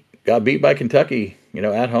beat by Kentucky,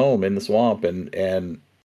 at home in the swamp and in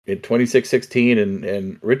 26-16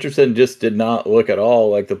 and Richardson just did not look at all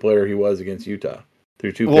like the player he was against Utah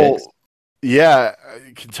through two picks. Well, yeah,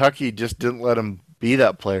 Kentucky just didn't let him be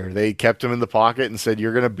that player. They kept him in the pocket and said,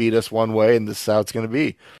 "You're going to beat us one way, and this is how it's going to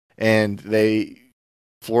be." And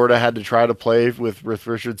Florida had to try to play with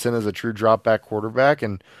Richardson as a true drop back quarterback,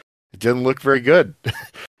 and it didn't look very good.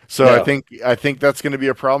 So No. I think that's going to be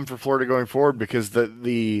a problem for Florida going forward because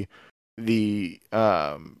the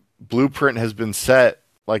blueprint has been set.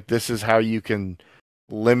 Like this is how you can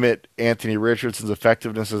limit Anthony Richardson's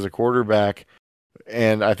effectiveness as a quarterback,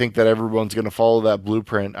 and I think that everyone's going to follow that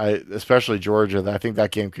blueprint. Especially Georgia. I think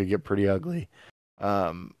that game could get pretty ugly.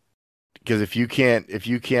 Because if you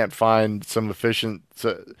can't find some efficiency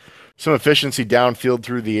downfield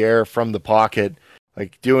through the air from the pocket,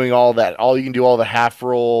 like doing all that, all you can do all the half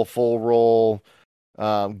roll, full roll,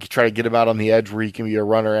 try to get him out on the edge where he can be a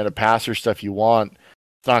runner and a passer stuff you want.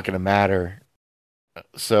 It's not going to matter.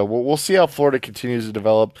 So we'll see how Florida continues to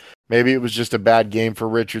develop. Maybe it was just a bad game for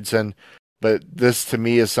Richardson, but this to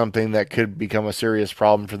me is something that could become a serious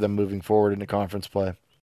problem for them moving forward into conference play.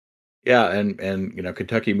 Yeah, and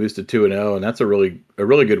Kentucky moves to 2-0, and that's a really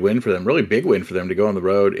good win for them, really big win for them to go on the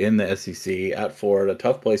road in the SEC at Florida, a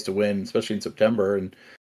tough place to win, especially in September,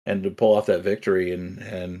 and to pull off that victory,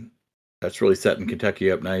 and that's really setting Kentucky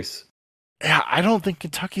up nice. Yeah, I don't think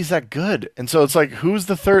Kentucky's that good, and so it's like, who's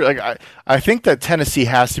the third? Like, I think that Tennessee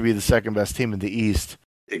has to be the second best team in the East.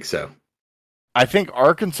 I think so. I think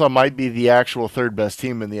Arkansas might be the actual third best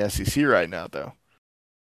team in the SEC right now, though.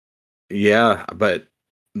 Yeah, but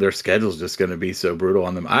their schedule's just going to be so brutal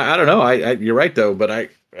on them. I don't know. You're right though, but I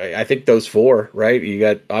think those four, right? You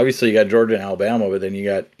got Georgia and Alabama, but then you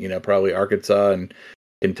got probably Arkansas and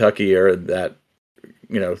Kentucky are that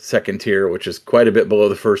second tier, which is quite a bit below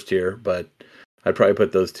the first tier. But I'd probably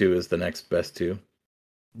put those two as the next best two.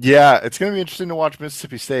 Yeah, it's going to be interesting to watch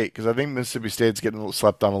Mississippi State because I think Mississippi State's getting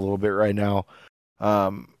slept on a little bit right now.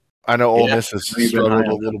 I know Ole Miss has struggled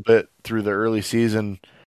a little bit through the early season.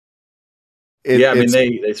 I mean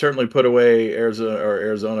they certainly put away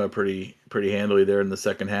Arizona pretty handily there in the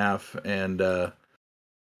second half, and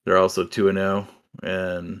they're also 2-0,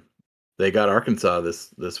 and they got Arkansas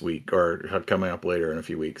this week or coming up later in a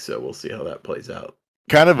few weeks, so we'll see how that plays out.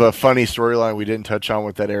 Kind of a funny storyline we didn't touch on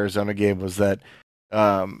with that Arizona game was that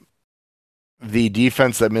the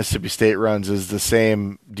defense that Mississippi State runs is the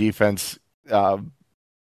same defense.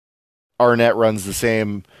 Arnett runs the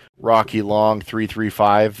same Rocky Long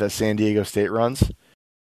 3-3-5 that San Diego State runs,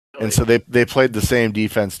 and so they played the same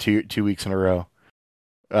defense 2 weeks in a row.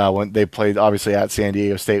 When they played obviously at San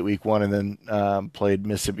Diego State week 1, and then played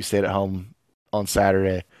Mississippi State at home on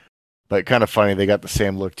Saturday. But kind of funny, they got the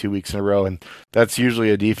same look 2 weeks in a row, and that's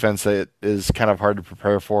usually a defense that is kind of hard to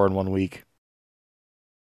prepare for in 1 week.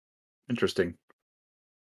 Interesting.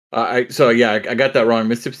 I got that wrong.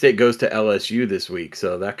 Mississippi State goes to LSU this week,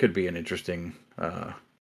 so that could be an interesting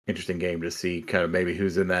game to see kind of maybe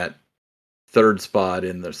who's in that third spot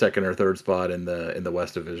in the second or third spot in the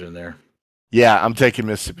West Division there. Yeah, I'm taking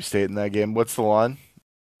Mississippi State in that game. What's the line?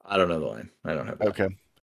 I don't know the line. I don't have that.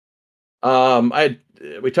 Okay.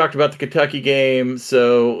 We talked about the Kentucky game,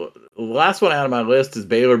 so the last one out of my list is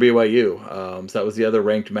Baylor BYU. So that was the other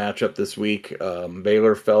ranked matchup this week.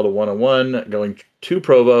 Baylor fell to 1-1, going to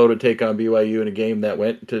Provo to take on BYU in a game that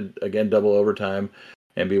went to again double overtime,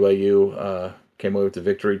 and BYU came away with the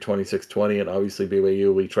victory 26-20, and obviously BYU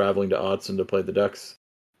will be traveling to Autzen to play the Ducks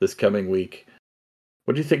this coming week.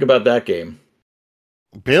 What do you think about that game?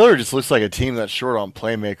 Baylor just looks like a team that's short on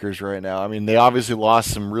playmakers right now. I mean, they obviously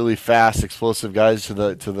lost some really fast, explosive guys to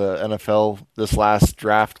the NFL this last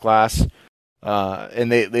draft class,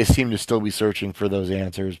 and they seem to still be searching for those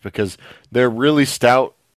answers because they're really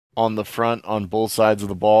stout on the front on both sides of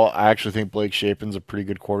the ball. I actually think Blake Shapen's a pretty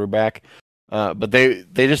good quarterback, but they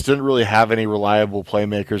just didn't really have any reliable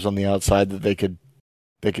playmakers on the outside that they could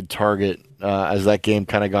target as that game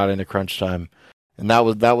kind of got into crunch time. And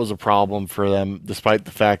that was a problem for them, despite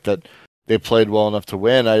the fact that they played well enough to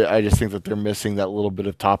win. I just think that they're missing that little bit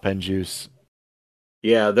of top end juice.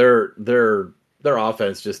 Yeah, their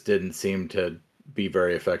offense just didn't seem to be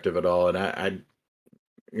very effective at all. And I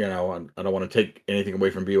don't want to take anything away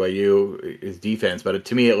from BYU's defense, but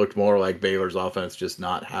to me, it looked more like Baylor's offense just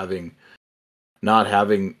not having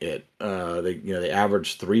it. They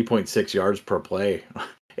averaged 3.6 yards per play,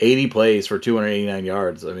 80 plays for 289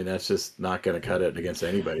 yards. I mean, that's just not going to cut it against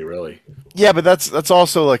anybody, really. Yeah, but that's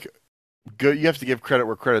also like good. You have to give credit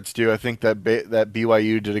where credit's due. I think that that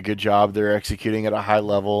BYU did a good job. They're executing at a high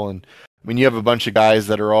level, and I mean, you have a bunch of guys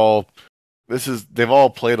that are all. They've all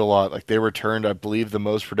played a lot. Like they returned, I believe, the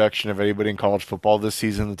most production of anybody in college football this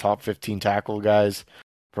season. The top 15 tackle guys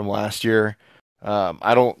from last year.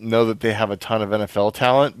 I don't know that they have a ton of NFL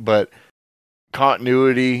talent, but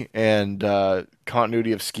continuity and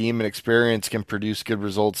continuity of scheme and experience can produce good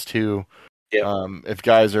results too. Yeah. If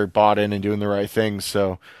guys are bought in and doing the right things.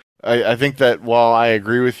 So I think that while I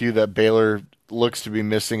agree with you that Baylor looks to be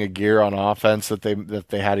missing a gear on offense that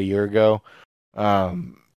they had a year ago,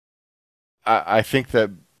 I think that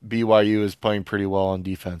BYU is playing pretty well on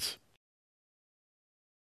defense.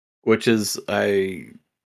 Which is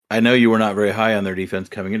I know you were not very high on their defense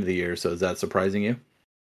coming into the year, so is that surprising you?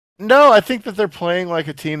 No, I think that they're playing like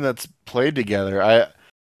a team that's played together.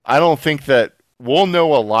 I don't think that we'll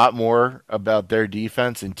know a lot more about their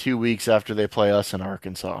defense in 2 weeks after they play us in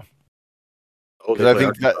Arkansas. Oh, Because I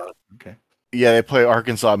think that okay. yeah, they play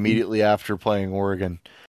Arkansas immediately after playing Oregon.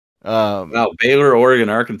 Wow, Baylor, Oregon,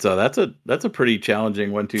 Arkansas. That's a pretty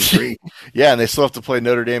challenging 1, 2, 3. Yeah, and they still have to play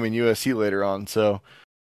Notre Dame and USC later on. So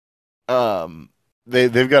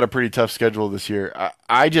they've got a pretty tough schedule this year.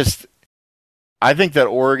 I think that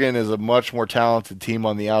Oregon is a much more talented team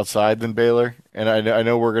on the outside than Baylor, and I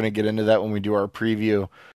know we're going to get into that when we do our preview.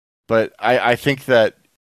 But I think that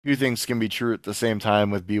two things can be true at the same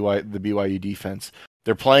time with the BYU defense.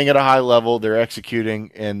 They're playing at a high level, they're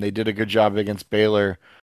executing, and they did a good job against Baylor.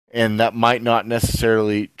 And that might not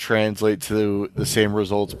necessarily translate to the same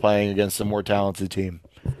results playing against a more talented team.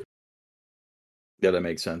 Yeah, that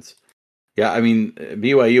makes sense. Yeah, I mean,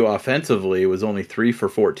 BYU offensively was only 3 for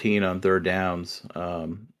 14 on third downs.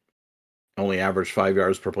 Only averaged 5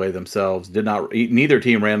 yards per play themselves. Neither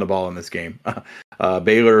team ran the ball in this game.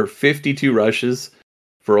 Baylor 52 rushes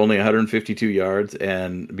for only 152 yards,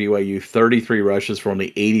 and BYU 33 rushes for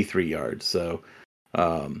only 83 yards. So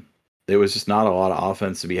there was just not a lot of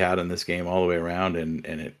offense to be had in this game all the way around, and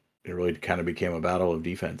it really kind of became a battle of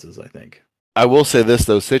defenses, I think. I will say this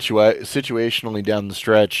though, situationally down the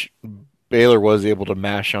stretch, Baylor was able to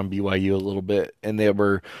mash on BYU a little bit, and they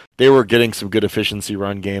were getting some good efficiency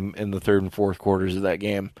run game in the third and fourth quarters of that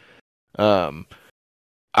game. I'm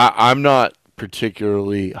not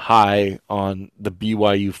particularly high on the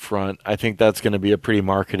BYU front. I think that's going to be a pretty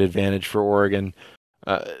market advantage for Oregon.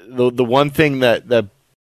 The one thing that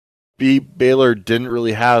Baylor didn't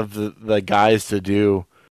really have the guys to do,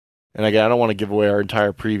 and again, I don't want to give away our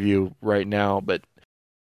entire preview right now, but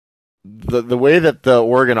the way that the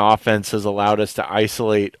Oregon offense has allowed us to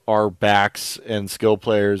isolate our backs and skill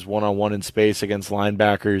players one-on-one in space against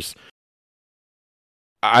linebackers,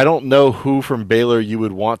 I don't know who from Baylor you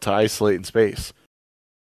would want to isolate in space.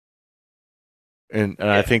 And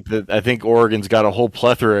yeah. I think Oregon's got a whole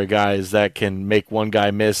plethora of guys that can make one guy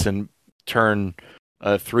miss and turn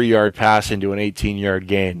a 3-yard pass into an 18-yard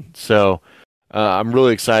gain. So I'm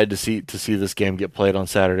really excited to see this game get played on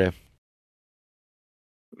Saturday.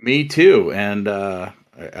 Me too, and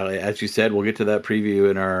as you said, we'll get to that preview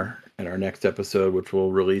in our next episode, which we'll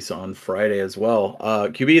release on Friday as well.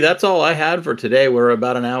 QB, that's all I had for today. We're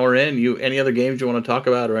about an hour in. Any other games you want to talk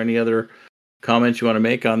about, or any other comments you want to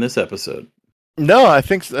make on this episode? No, I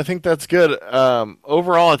think that's good.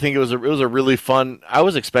 Overall, I think it was a really fun. I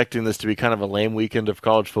was expecting this to be kind of a lame weekend of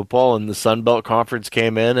college football, and the Sun Belt Conference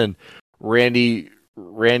came in, and Randy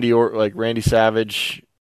Savage,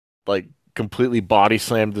 completely body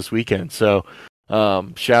slammed this weekend. So,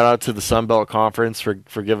 shout out to the Sun Belt Conference for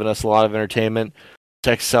giving us a lot of entertainment.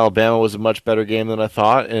 Texas Alabama was a much better game than I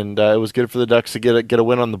thought, and it was good for the Ducks to get a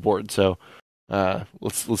win on the board. So,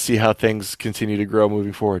 let's see how things continue to grow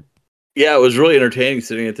moving forward. Yeah, it was really entertaining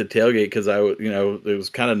sitting at the tailgate because there was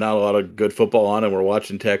kind of not a lot of good football on, and we're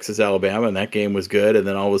watching Texas Alabama, and that game was good. And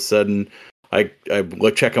then all of a sudden, I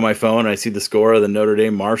check on my phone, and I see the score of the Notre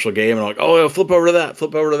Dame Marshall game, and I'm like, oh, flip over to that,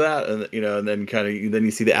 and then then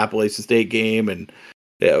you see the Appalachian State game, and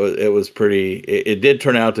yeah, it was pretty. It did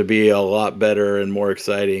turn out to be a lot better and more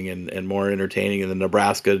exciting and more entertaining in the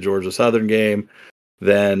Nebraska Georgia Southern game.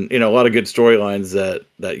 Then a lot of good storylines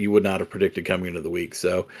that you would not have predicted coming into the week.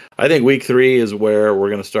 So I think week 3 is where we're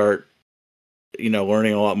going to start,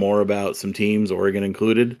 learning a lot more about some teams, Oregon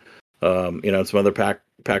included. Some other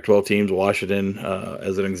Pac-12 teams, Washington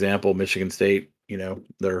as an example, Michigan State,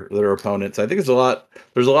 their opponents. I think it's a lot.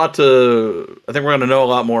 There's a lot to. I think we're going to know a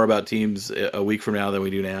lot more about teams a week from now than we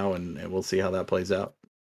do now, and we'll see how that plays out.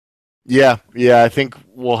 Yeah, I think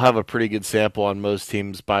we'll have a pretty good sample on most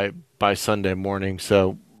teams by Sunday morning,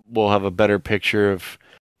 so we'll have a better picture of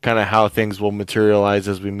kind of how things will materialize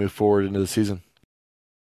as we move forward into the season.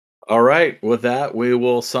 All right. With that, we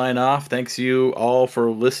will sign off. Thanks you all for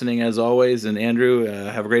listening as always. And Andrew,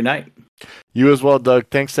 have a great night. You as well, Doug.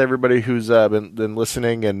 Thanks to everybody who's been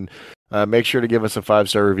listening, and make sure to give us a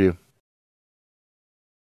 5-star review.